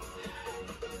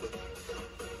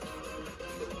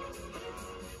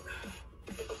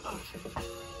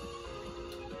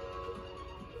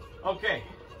 Okay,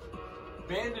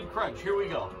 banded crunch. Here we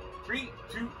go. 3,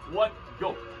 2, 1,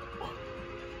 go. 1,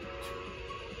 2,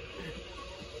 3,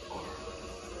 4,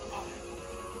 5,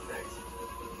 6,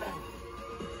 7,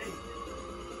 8,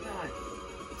 9,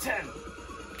 10.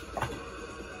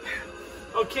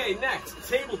 Okay, next,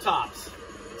 tabletops.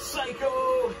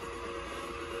 Psycho.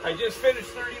 I just finished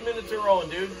 30 minutes of rowing,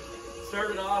 dude.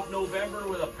 Started off November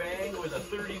with a bang with a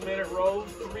 30-minute row,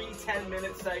 3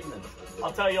 10-minute segments.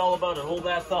 I'll tell you all about it. Hold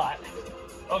that thought.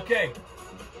 Okay.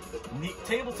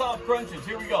 Tabletop crunches.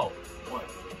 Here we go. 1,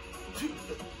 2,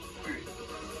 3,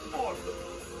 4,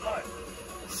 5,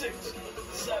 6,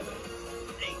 7,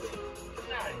 8,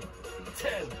 9,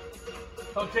 10.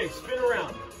 Okay, spin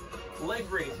around. Leg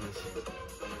raises.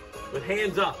 With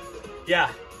hands up.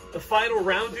 Yeah. The final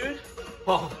round, dude.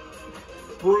 Oh,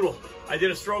 brutal. I did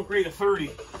a stroke rate of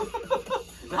 30.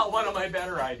 Not one of my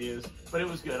better ideas, but it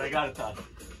was good. I got it done.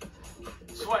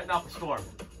 Sweating up a storm.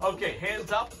 Okay,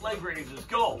 hands up, leg raises.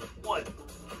 Go. 1,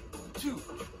 2,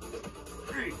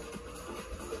 3,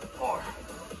 4,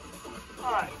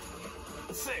 5,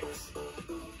 6,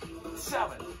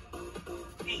 7,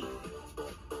 8,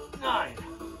 9,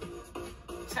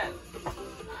 10.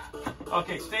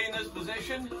 Okay, stay in this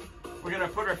position. We're gonna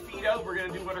put our feet out. We're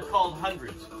gonna do what are called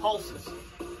hundreds, pulses.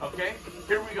 Okay,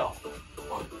 here we go.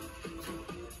 1, 2,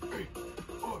 3,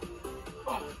 4,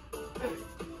 5, 6,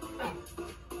 7,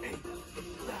 8,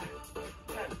 9,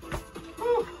 10.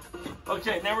 Woo.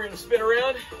 Okay, now we're gonna spin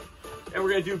around and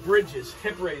we're gonna do bridges,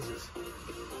 hip raises.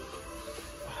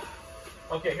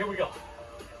 Okay, here we go.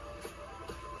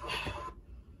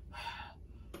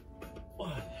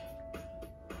 1,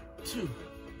 2,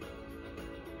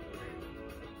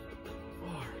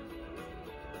 4,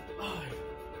 5,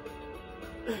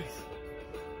 6,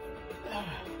 7,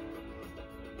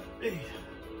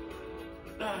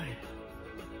 9,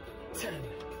 10.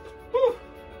 Woo.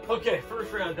 Okay,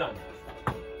 first round done.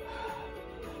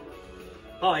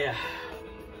 Oh yeah.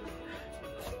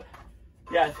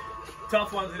 Yeah,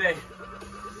 tough one today.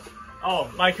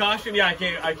 Oh, my costume? Yeah, I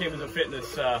came as a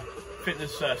fitness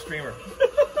streamer.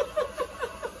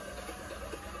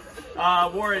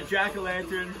 Wore a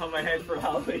jack-o'-lantern on my head for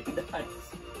Halloween nights.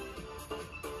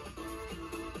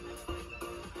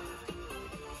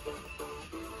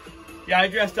 Yeah, I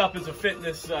dressed up as a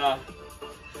fitness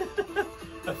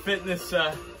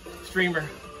streamer.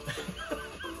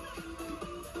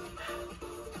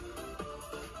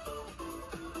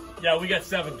 Yeah, we got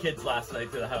 7 kids last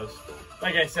night to the house.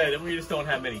 Like I said, we just don't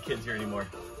have many kids here anymore.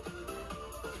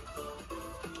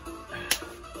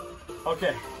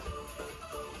 Okay.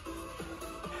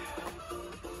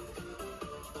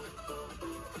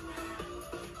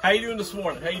 How you doing this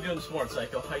morning? How you doing this morning,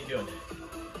 Psycho? How you doing?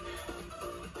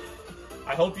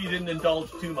 I hope you didn't indulge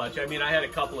too much. I mean, I had a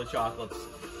couple of chocolates,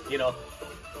 you know,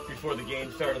 before the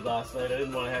game started last night. I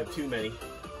didn't want to have too many.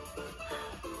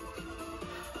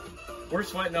 We're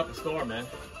sweating up a storm, man.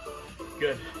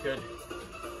 Good, good.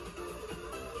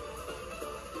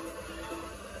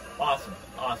 Awesome,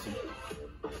 awesome.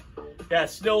 Yeah,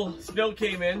 snow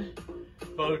came in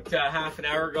about half an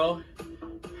hour ago.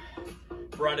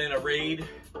 Brought in a raid,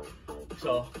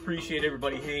 so appreciate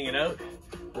everybody hanging out.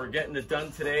 We're getting it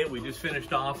done today. We just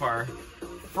finished off our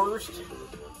first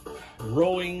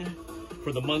rowing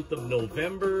for the month of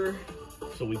November,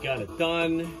 so we got it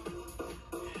done.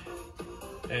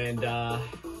 And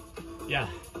yeah,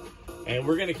 and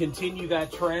we're gonna continue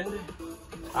that trend.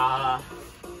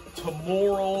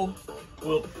 Tomorrow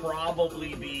will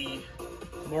probably be,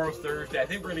 tomorrow's Thursday. I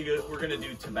think we're gonna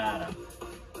do Tabata.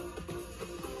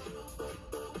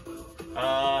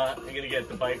 I'm gonna get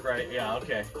the bike right. Yeah,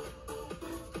 okay.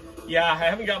 Yeah, I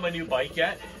haven't got my new bike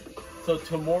yet. So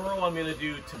tomorrow I'm gonna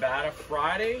do Tabata.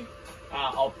 Friday,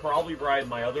 I'll probably ride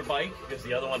my other bike because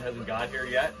the other one hasn't got here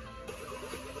yet.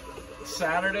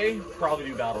 Saturday, probably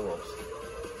do battle ropes.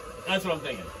 That's what I'm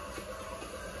thinking.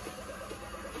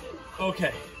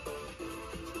 Okay.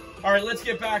 All right, let's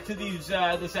get back to these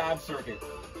this ab circuit.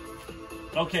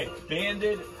 Okay,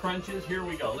 banded crunches. Here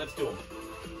we go. Let's do them.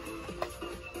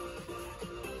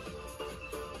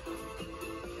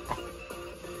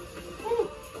 Woo.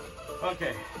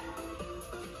 Okay.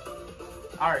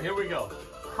 All right, here we go.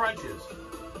 Crunches.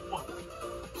 1,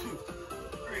 2,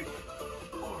 3,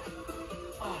 4,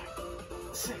 5,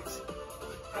 6,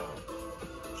 7,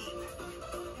 8,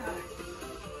 9,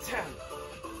 10.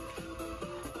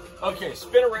 Okay,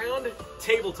 spin around,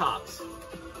 tabletops.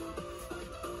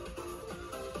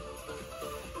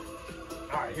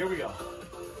 All right, here we go.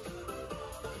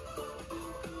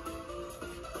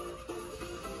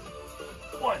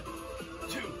 One,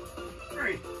 2,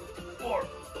 3, 4,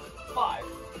 5,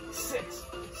 6,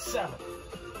 7,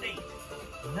 8,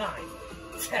 9,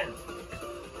 10.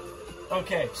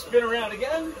 Okay, spin around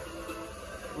again.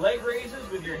 Leg raises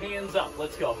with your hands up.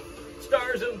 Let's go.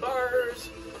 Stars and bars.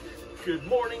 Good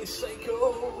morning,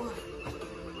 Psycho.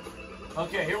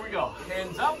 Okay, here we go.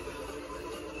 Hands up.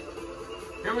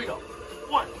 Here we go.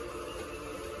 1,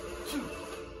 2,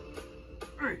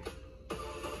 3,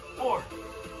 4,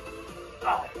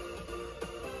 5,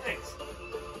 6,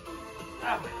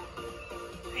 7,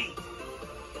 8,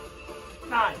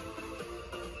 9,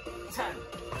 10.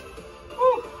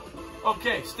 Woo.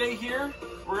 Okay, stay here.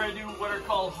 We're going to do what are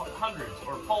called hundreds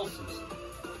or pulses,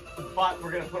 but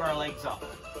we're going to put our legs up.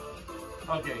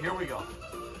 Okay, here we go.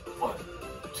 1,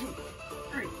 2,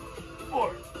 3,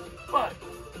 4, 5,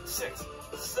 6,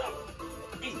 7,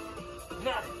 8,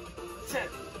 9, 10.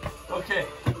 Okay,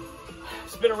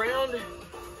 spin around.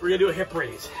 We're gonna do a hip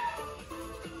raise.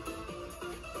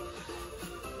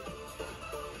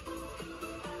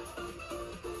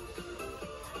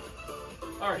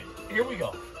 All right, here we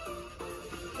go.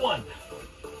 1,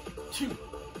 2,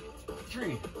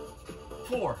 3,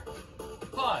 4,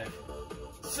 5,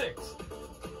 6,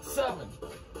 7,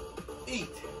 8,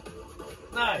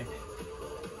 9,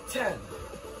 10.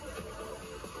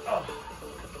 Oh.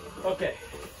 Okay.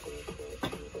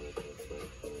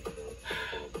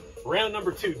 Round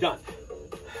number 2 done.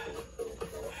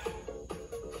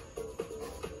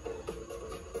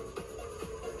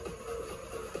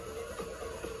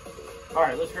 All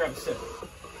right, let's grab a sip.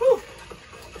 Whew.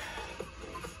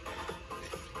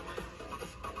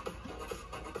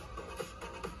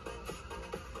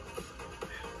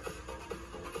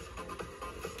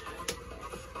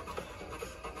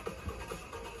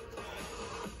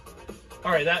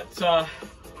 All right, that's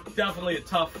definitely a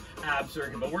tough ab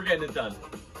circuit, but we're getting it done.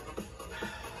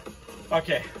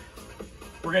 Okay,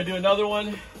 we're gonna do another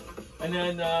one And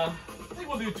then I think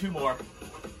we'll do 2 more.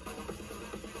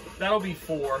 That'll be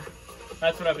 4.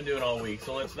 That's what I've been doing all week.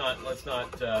 So let's not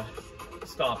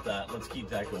stop that. Let's keep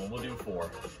that going. We'll do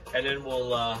 4, and then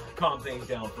we'll calm things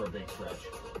down for a big stretch.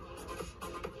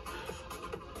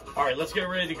 All right, let's get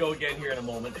ready to go again here in a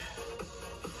moment.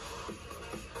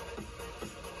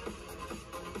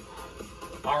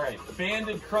 All right,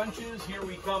 banded crunches. Here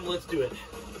we come. Let's do it.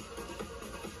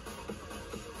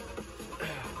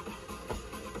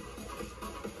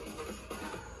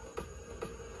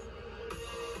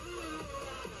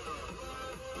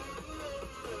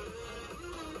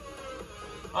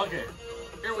 Okay,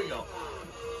 here we go.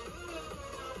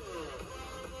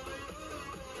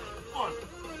 1,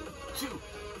 2,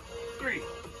 3,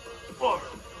 4,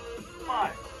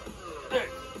 5,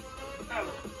 6, 7,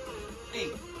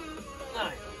 8,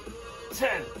 9,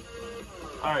 10.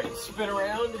 All right, spin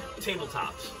around,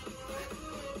 tabletops.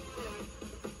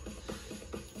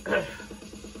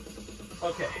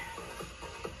 Okay.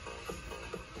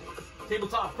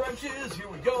 Tabletop crunches, here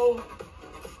we go.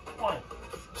 1,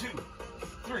 2,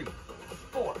 3,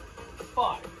 4,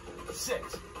 5,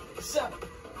 6, 7,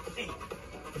 8,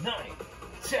 9,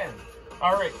 10.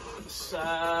 All right,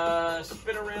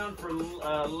 spin around for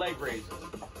leg raises.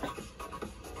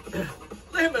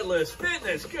 Limitless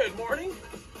Fitness, good morning.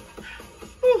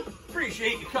 Whew,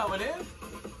 appreciate you coming in.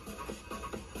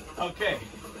 Okay,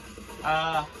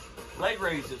 leg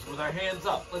raises with our hands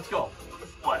up. Let's go.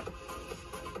 1,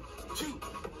 2,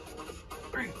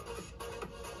 3,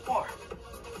 4,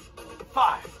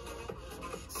 5,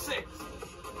 6,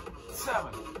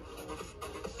 7,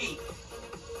 8,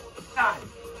 9,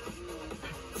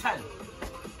 10.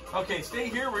 Okay, stay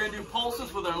here. We're going to do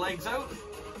pulses with our legs out.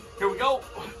 Here we go.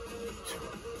 1, 2,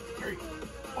 3,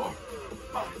 4,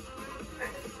 5,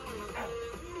 6, 7,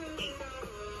 8,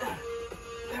 9,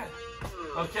 10.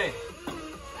 Okay.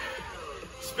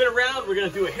 Spin around. We're going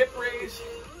to do a hip raise.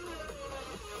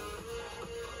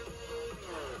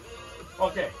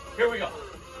 Okay, here we go.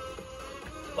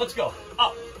 Let's go.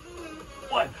 Up.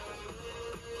 1,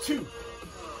 2,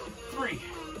 3,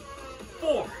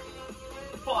 4,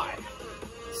 5,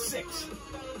 6,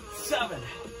 7,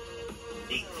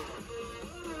 8,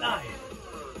 9,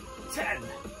 10.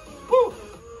 Woo!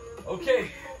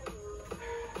 Okay.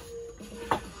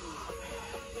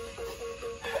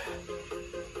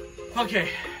 Okay.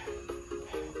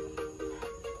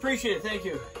 Appreciate it. Thank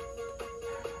you.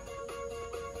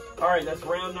 All right, that's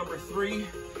round number 3.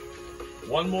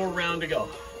 1 more round to go.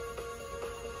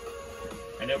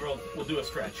 And then we'll do a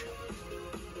stretch.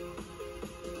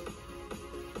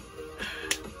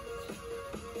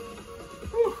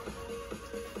 Whew.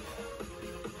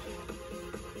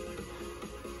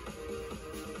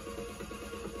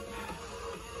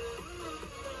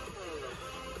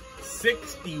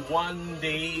 "61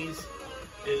 days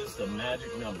is the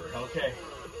magic number." Okay.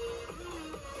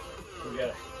 We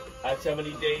got that's how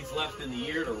many days left in the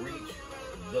year to reach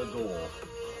the goal.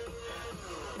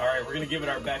 All right, we're gonna give it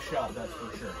our best shot, that's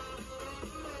for sure.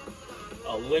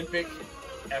 Olympic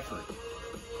effort.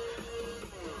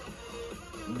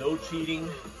 No cheating,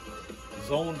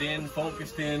 zoned in,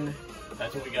 focused in.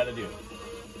 That's what we gotta do.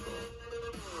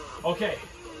 Okay.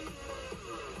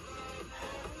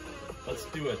 Let's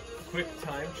do a quick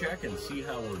time check and see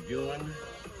how we're doing.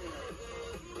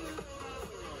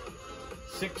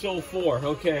 6:04,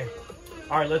 okay.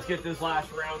 All right, let's get this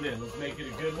last round in. Let's make it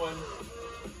a good one.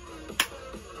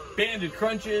 Banded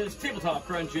crunches, tabletop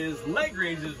crunches, leg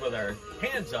raises with our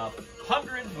hands up,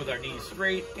 hundreds with our knees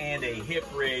straight, and a hip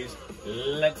raise.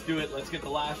 Let's do it. Let's get the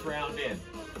last round in.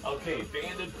 Okay,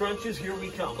 banded crunches, here we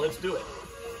come. Let's do it.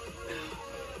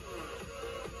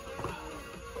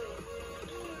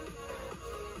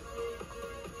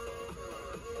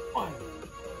 One,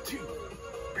 2,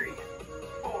 3,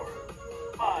 4,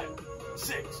 5,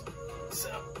 6,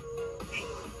 7, 8,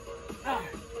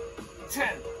 9,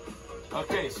 10.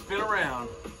 Okay, spin around.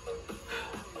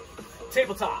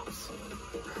 Tabletops,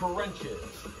 crunches.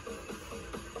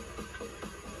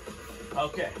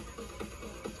 Okay.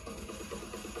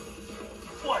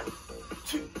 1,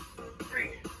 2,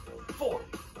 3, 4,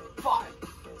 5,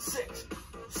 6,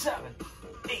 7,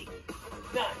 8,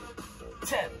 9,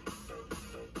 10.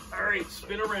 All right,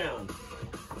 spin around.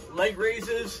 Leg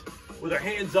raises with our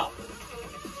hands up.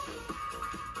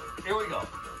 Here we go.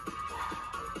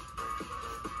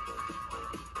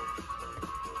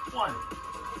 1,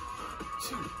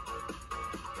 2,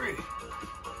 3,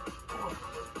 4,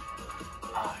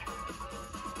 5,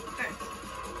 6,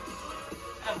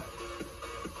 7,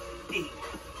 8,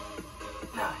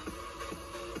 9,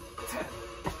 10.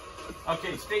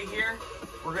 Okay, stay here.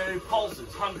 We're going to do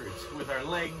pulses, hundreds, with our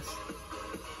legs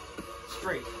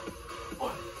straight.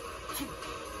 1, 2,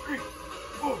 3,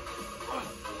 4, 5,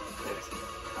 6,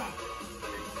 7,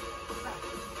 8, 9,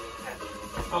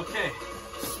 10. Okay,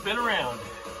 spin around.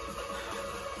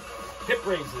 Hip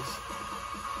raises.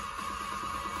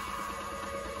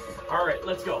 All right,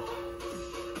 let's go.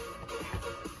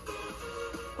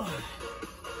 1,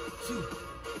 2,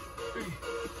 3,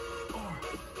 4,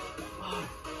 5,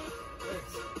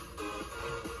 6, 7,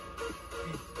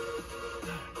 8,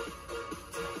 9,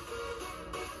 10.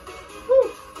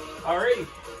 Woo! All right,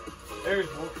 there's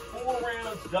 4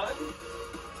 rounds done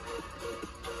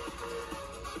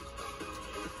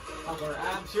of our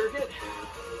ab circuit.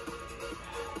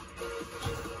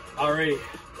 All right,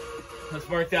 let's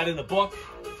mark that in the book.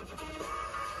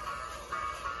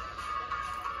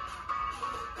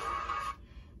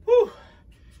 Whew.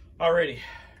 Alrighty.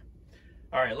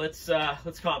 All right, let's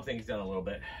calm things down a little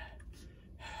bit.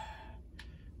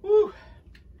 Whew.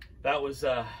 That was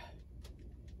a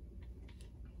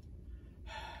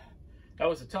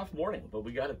tough morning, but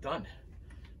we got it done.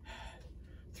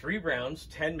 3 rounds,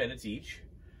 10 minutes each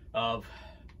of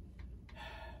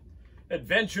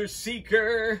Adventure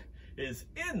Seeker is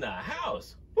in the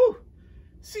house. Woo!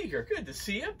 Seeker, good to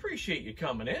see you. Appreciate you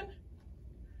coming in.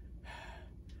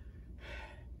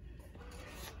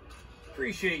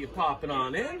 Appreciate you popping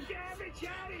on in.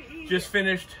 Just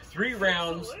finished 3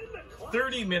 rounds,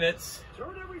 30 minutes.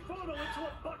 Turn every photo into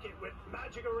a bucket with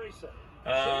Magic Eraser.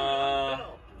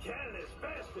 Canada's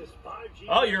fastest 5G.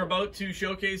 Oh, you're about to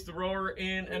showcase the rower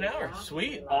in an hour.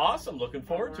 Sweet, awesome. Looking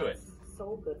forward to it.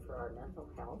 So good for our mental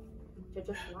health to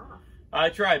just laugh. I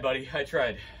tried, buddy. I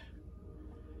tried.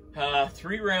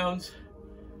 3 rounds.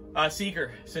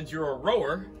 Seeker, since you're a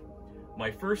rower,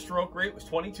 my first stroke rate was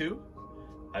 22.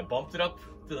 I bumped it up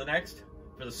to the next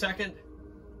for the second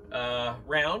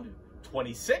round,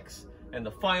 26, and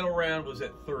the final round was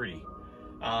at 30.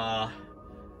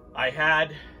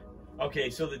 Okay,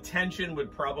 so the tension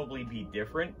would probably be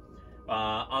different.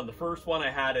 On the first one,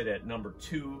 I had it at number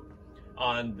 2.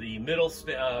 On the middle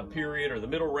period, or the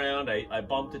middle round, I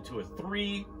bumped it to a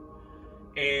 3.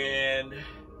 And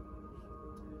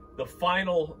the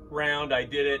final round, I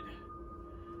did it,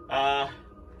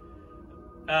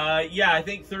 yeah, I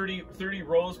think 30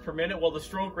 rows per minute. Well, the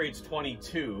stroke rate's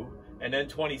 22, and then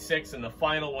 26, and the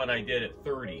final one I did at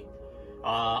 30,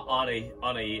 on a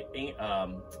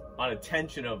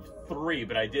tension of 3.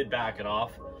 But I did back it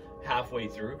off halfway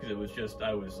through because it was just,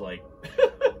 I was like,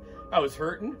 I was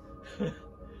hurting.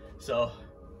 So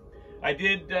I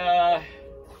did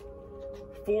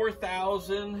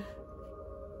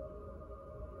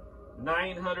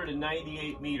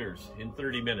 4,998 meters in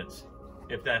 30 minutes,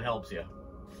 if that helps you.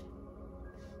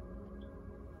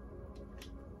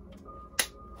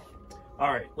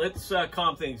 All right, let's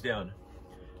calm things down.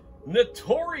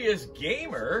 Notorious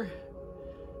Gamer.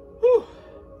 Whew.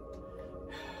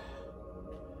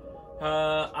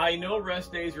 I know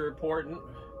rest days are important.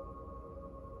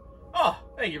 Oh,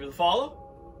 thank you for the follow.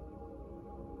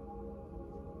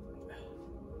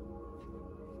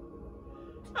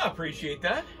 I appreciate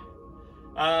that.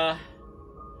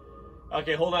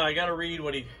 Okay, hold on. I gotta read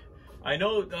what he... I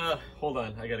know... hold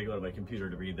on. I gotta go to my computer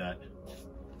to read that.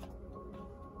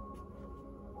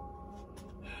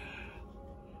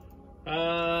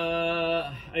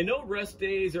 I know rest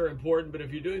days are important, but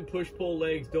if you're doing push-pull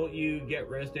legs, don't you get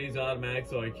rest days automatic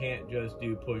so I can't just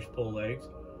do push-pull legs?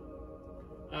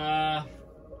 I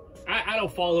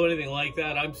don't follow anything like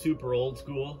that. I'm super old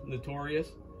school, Notorious.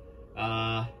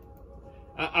 I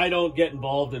don't get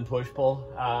involved in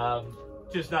push-pull.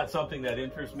 Just not something that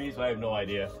interests me, so I have no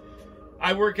idea.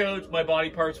 I work out my body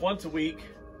parts once a week.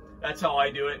 That's how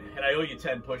I do it. And I owe you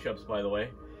 10 push-ups, by the way.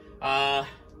 I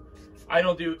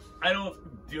don't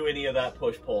do any of that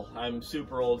push-pull. I'm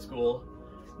super old school.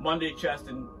 Monday chest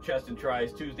and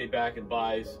tries, Tuesday back and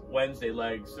buys, Wednesday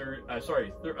legs,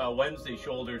 Wednesday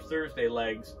shoulders, Thursday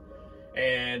legs,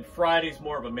 and Friday's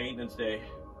more of a maintenance day.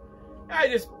 I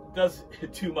just does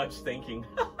too much thinking.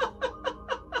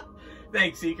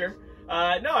 Thanks, Seeker.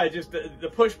 No, I just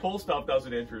the push-pull stuff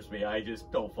doesn't interest me. I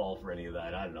just don't fall for any of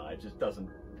that. I don't know. It just doesn't.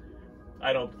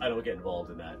 I don't get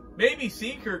involved in that. Maybe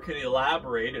Seeker can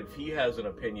elaborate if he has an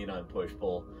opinion on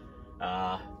push-pull.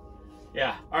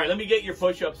 Yeah. All right. Let me get your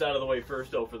push-ups out of the way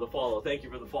first, though, for the follow. Thank you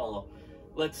for the follow.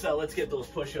 Let's get those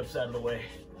push-ups out of the way.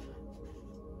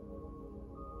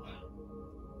 1,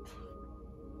 2,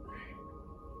 3,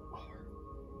 4, 5,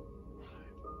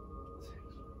 6,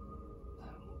 7,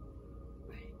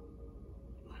 8,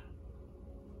 9,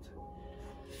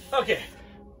 10. Okay.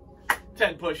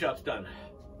 10 push-ups done.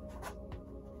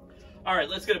 All right,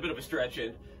 let's get a bit of a stretch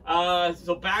in.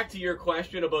 So back to your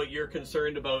question about you're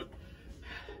concerned about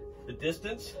the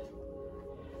distance.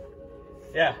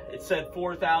 Yeah, it said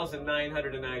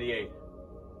 4,998.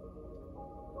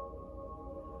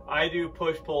 I do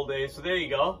push-pull days, so there you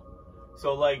go.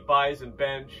 So like buys and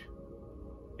bench.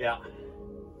 Yeah.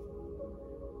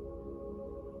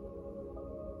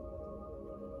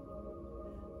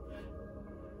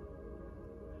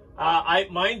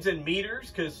 Mine's in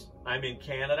meters because I'm in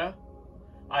Canada.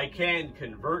 I can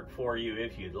convert for you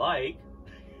if you'd like.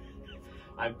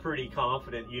 I'm pretty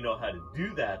confident you know how to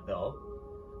do that though.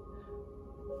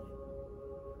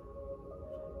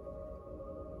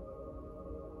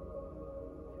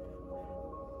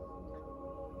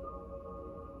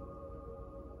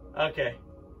 Okay.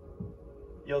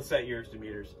 You'll set yours to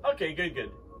meters. Okay, good,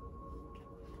 good.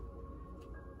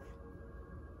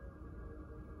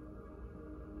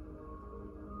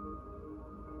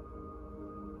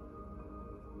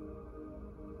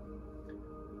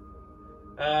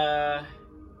 Uh,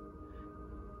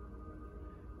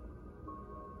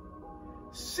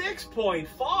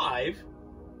 6.5?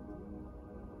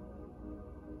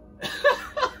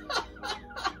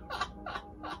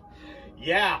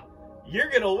 Yeah,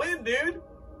 you're gonna win, dude.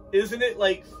 Isn't it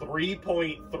like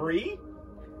 3.3?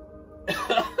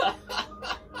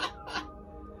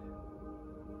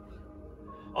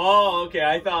 Oh, okay.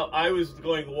 I thought I was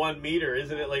going 1 meter.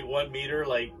 Isn't it like 1 meter?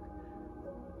 Like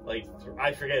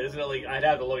I forget. Isn't it like, I'd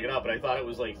have to look it up, but I thought it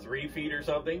was like 3 feet or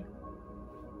something.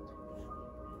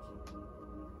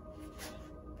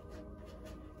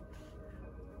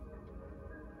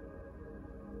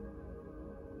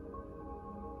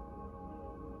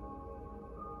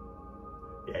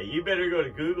 Yeah, you better go to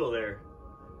Google there.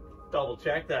 Double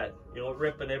check that. You know,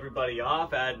 ripping everybody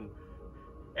off, adding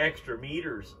extra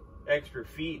meters, extra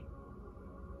feet.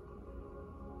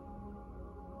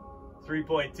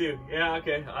 3.2. Yeah,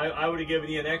 okay. I would have given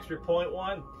you an extra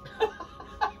 0.1.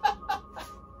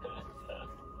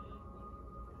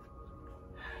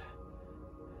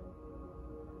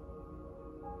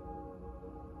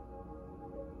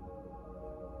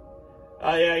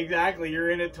 Oh yeah, exactly.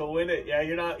 You're in it to win it. Yeah,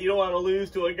 you don't want to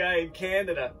lose to a guy in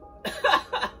Canada.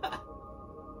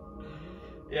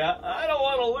 Yeah, I don't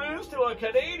want to lose to a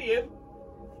Canadian.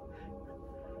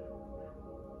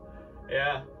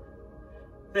 Yeah.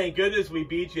 Thank goodness we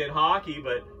beat you in hockey,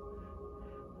 but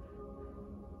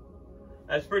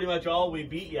that's pretty much all we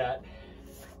beat yet.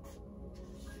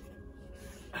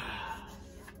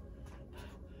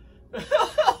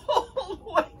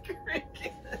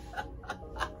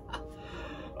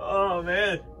 Oh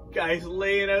man, guys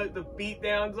laying out the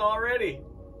beatdowns already.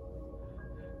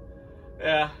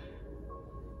 Yeah.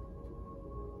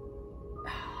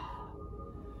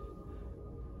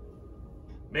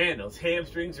 Man, those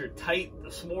hamstrings are tight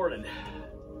this morning.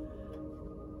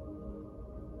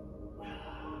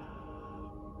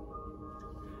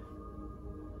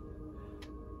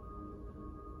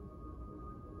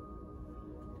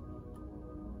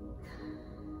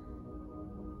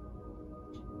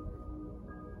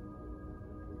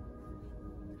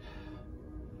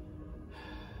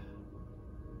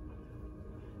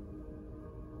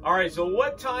 All right, so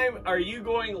what time are you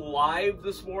going live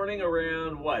this morning?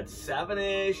 Around what,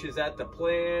 7-ish? Is that the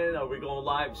plan? Are we going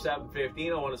live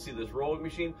 7:15? I want to see this rowing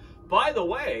machine. By the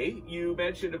way, you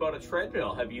mentioned about a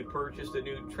treadmill. Have you purchased a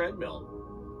new treadmill?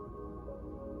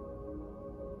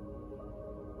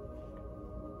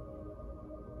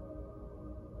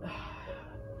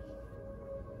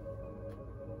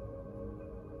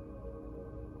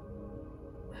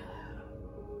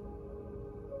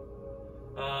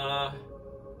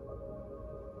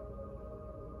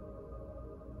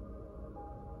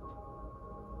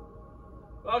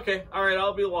 Okay, all right,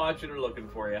 I'll be watching or looking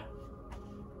for you.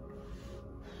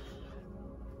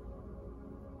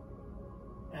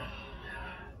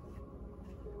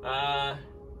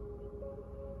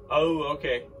 Oh,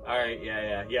 okay, all right,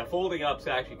 yeah. Folding up's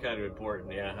actually kind of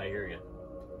important. Yeah, I hear you.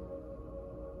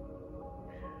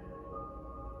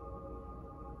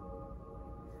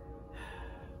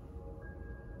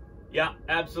 Yeah,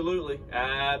 absolutely,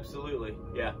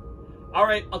 yeah. All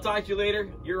right, I'll talk to you later.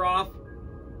 You're off.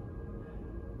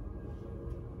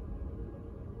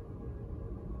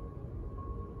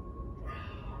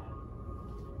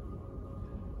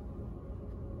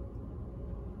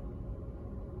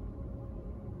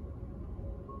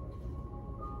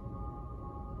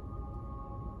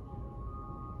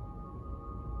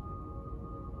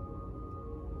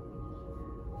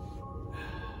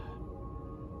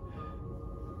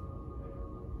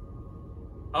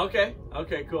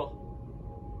 Okay, cool.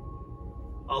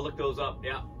 I'll look those up,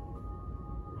 yeah.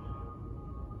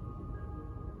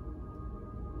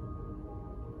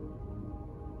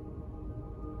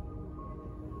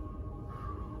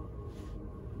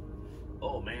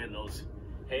 Oh man, those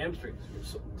hamstrings are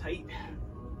so tight.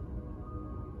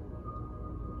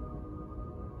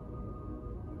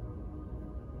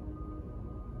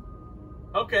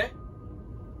 Okay.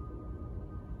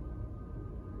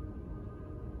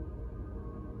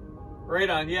 Right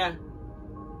on, yeah.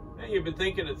 Hey, you've been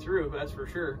thinking it through, that's for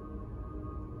sure.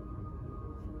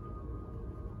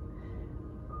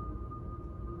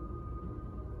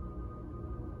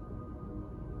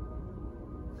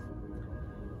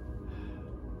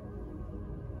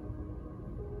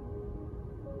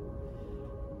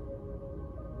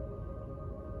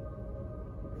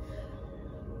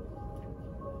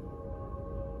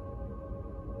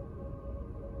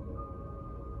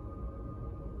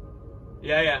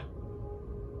 Yeah, yeah.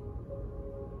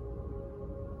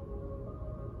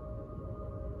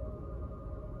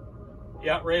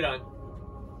 Yeah, right on.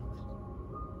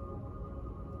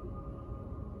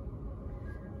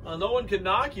 No one can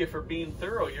knock you for being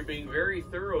thorough. You're being very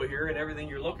thorough here in everything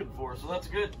you're looking for, so that's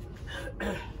good.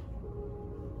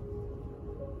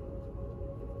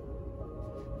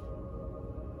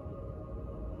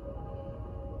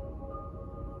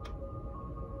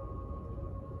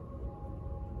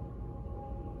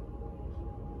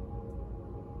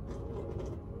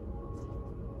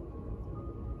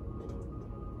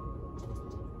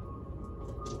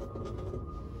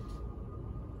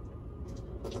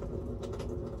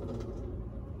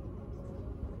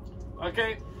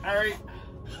 Okay, all right.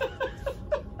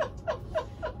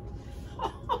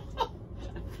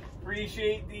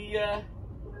 Appreciate the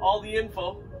all the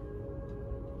info.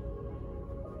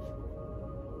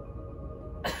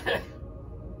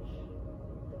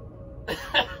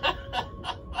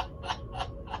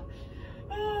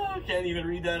 Oh, can't even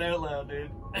read that out loud,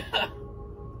 dude.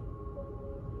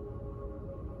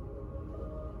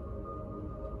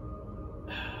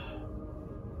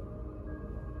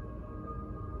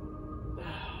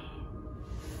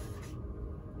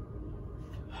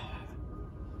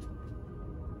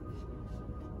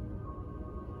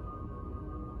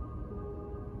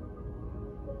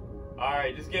 All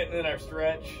right, just getting in our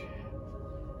stretch.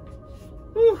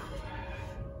 Whew.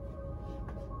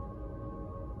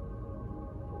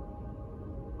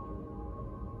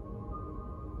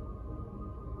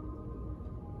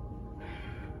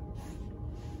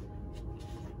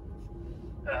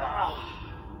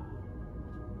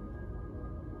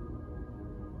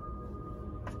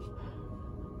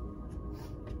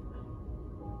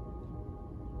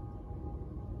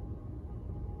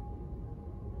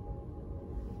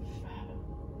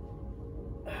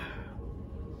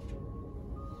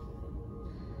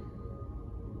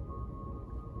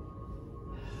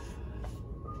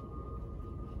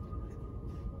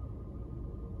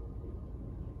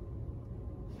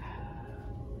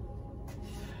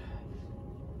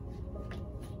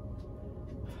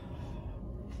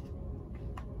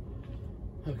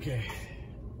 Okay.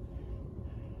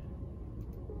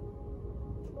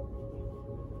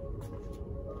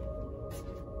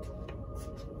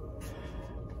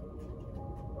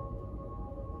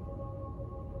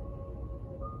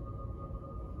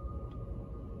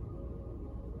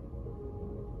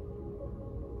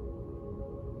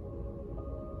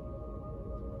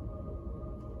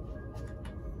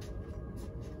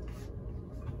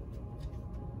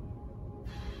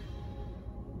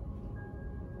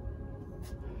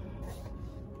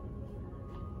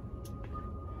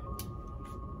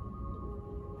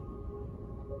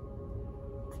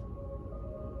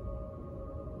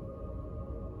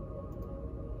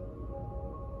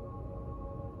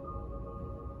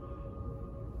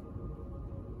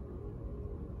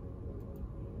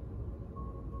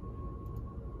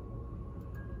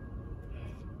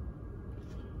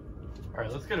 All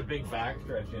right, let's get a big back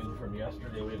stretch in from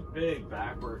yesterday. We had a big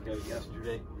back workout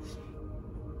yesterday.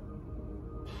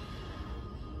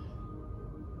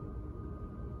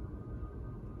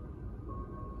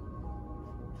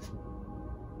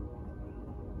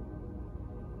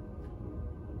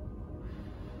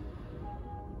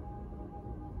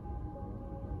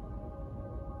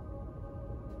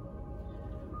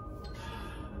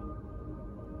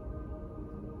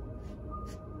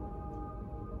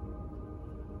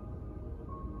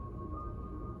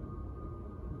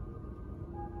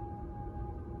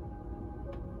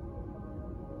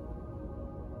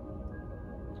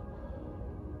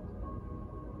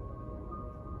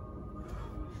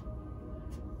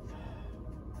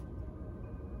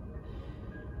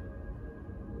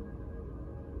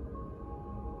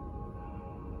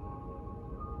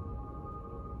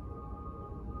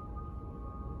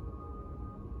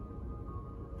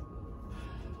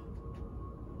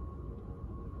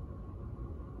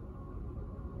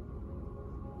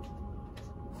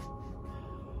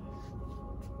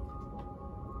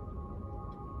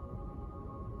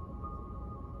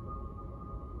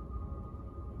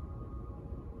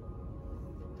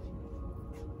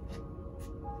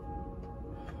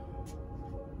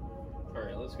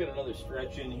 let's get another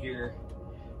stretch in here.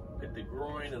 Get the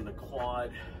groin and the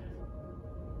quad.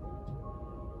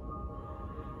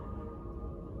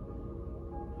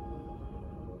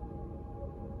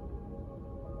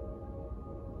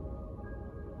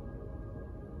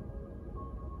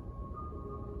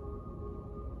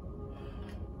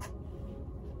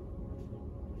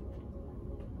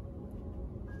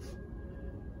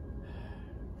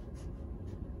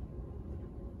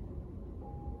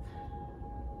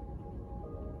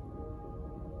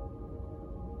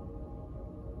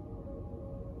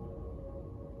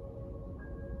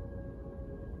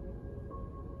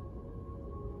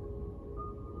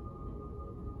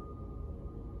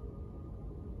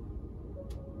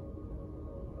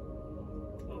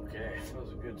 Okay, that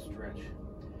was a good stretch.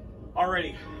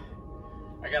 Alrighty,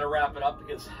 I gotta wrap it up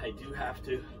because I do have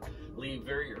to leave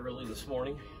very early this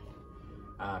morning.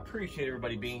 Appreciate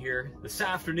everybody being here. This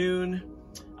afternoon,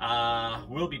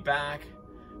 we'll be back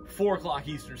 4 o'clock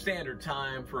Eastern Standard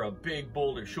Time for a big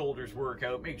boulder shoulders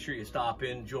workout. Make sure you stop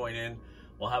in, join in.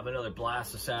 We'll have another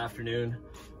blast this afternoon.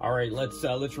 All right,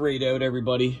 let's rate out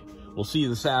everybody. We'll see you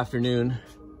this afternoon.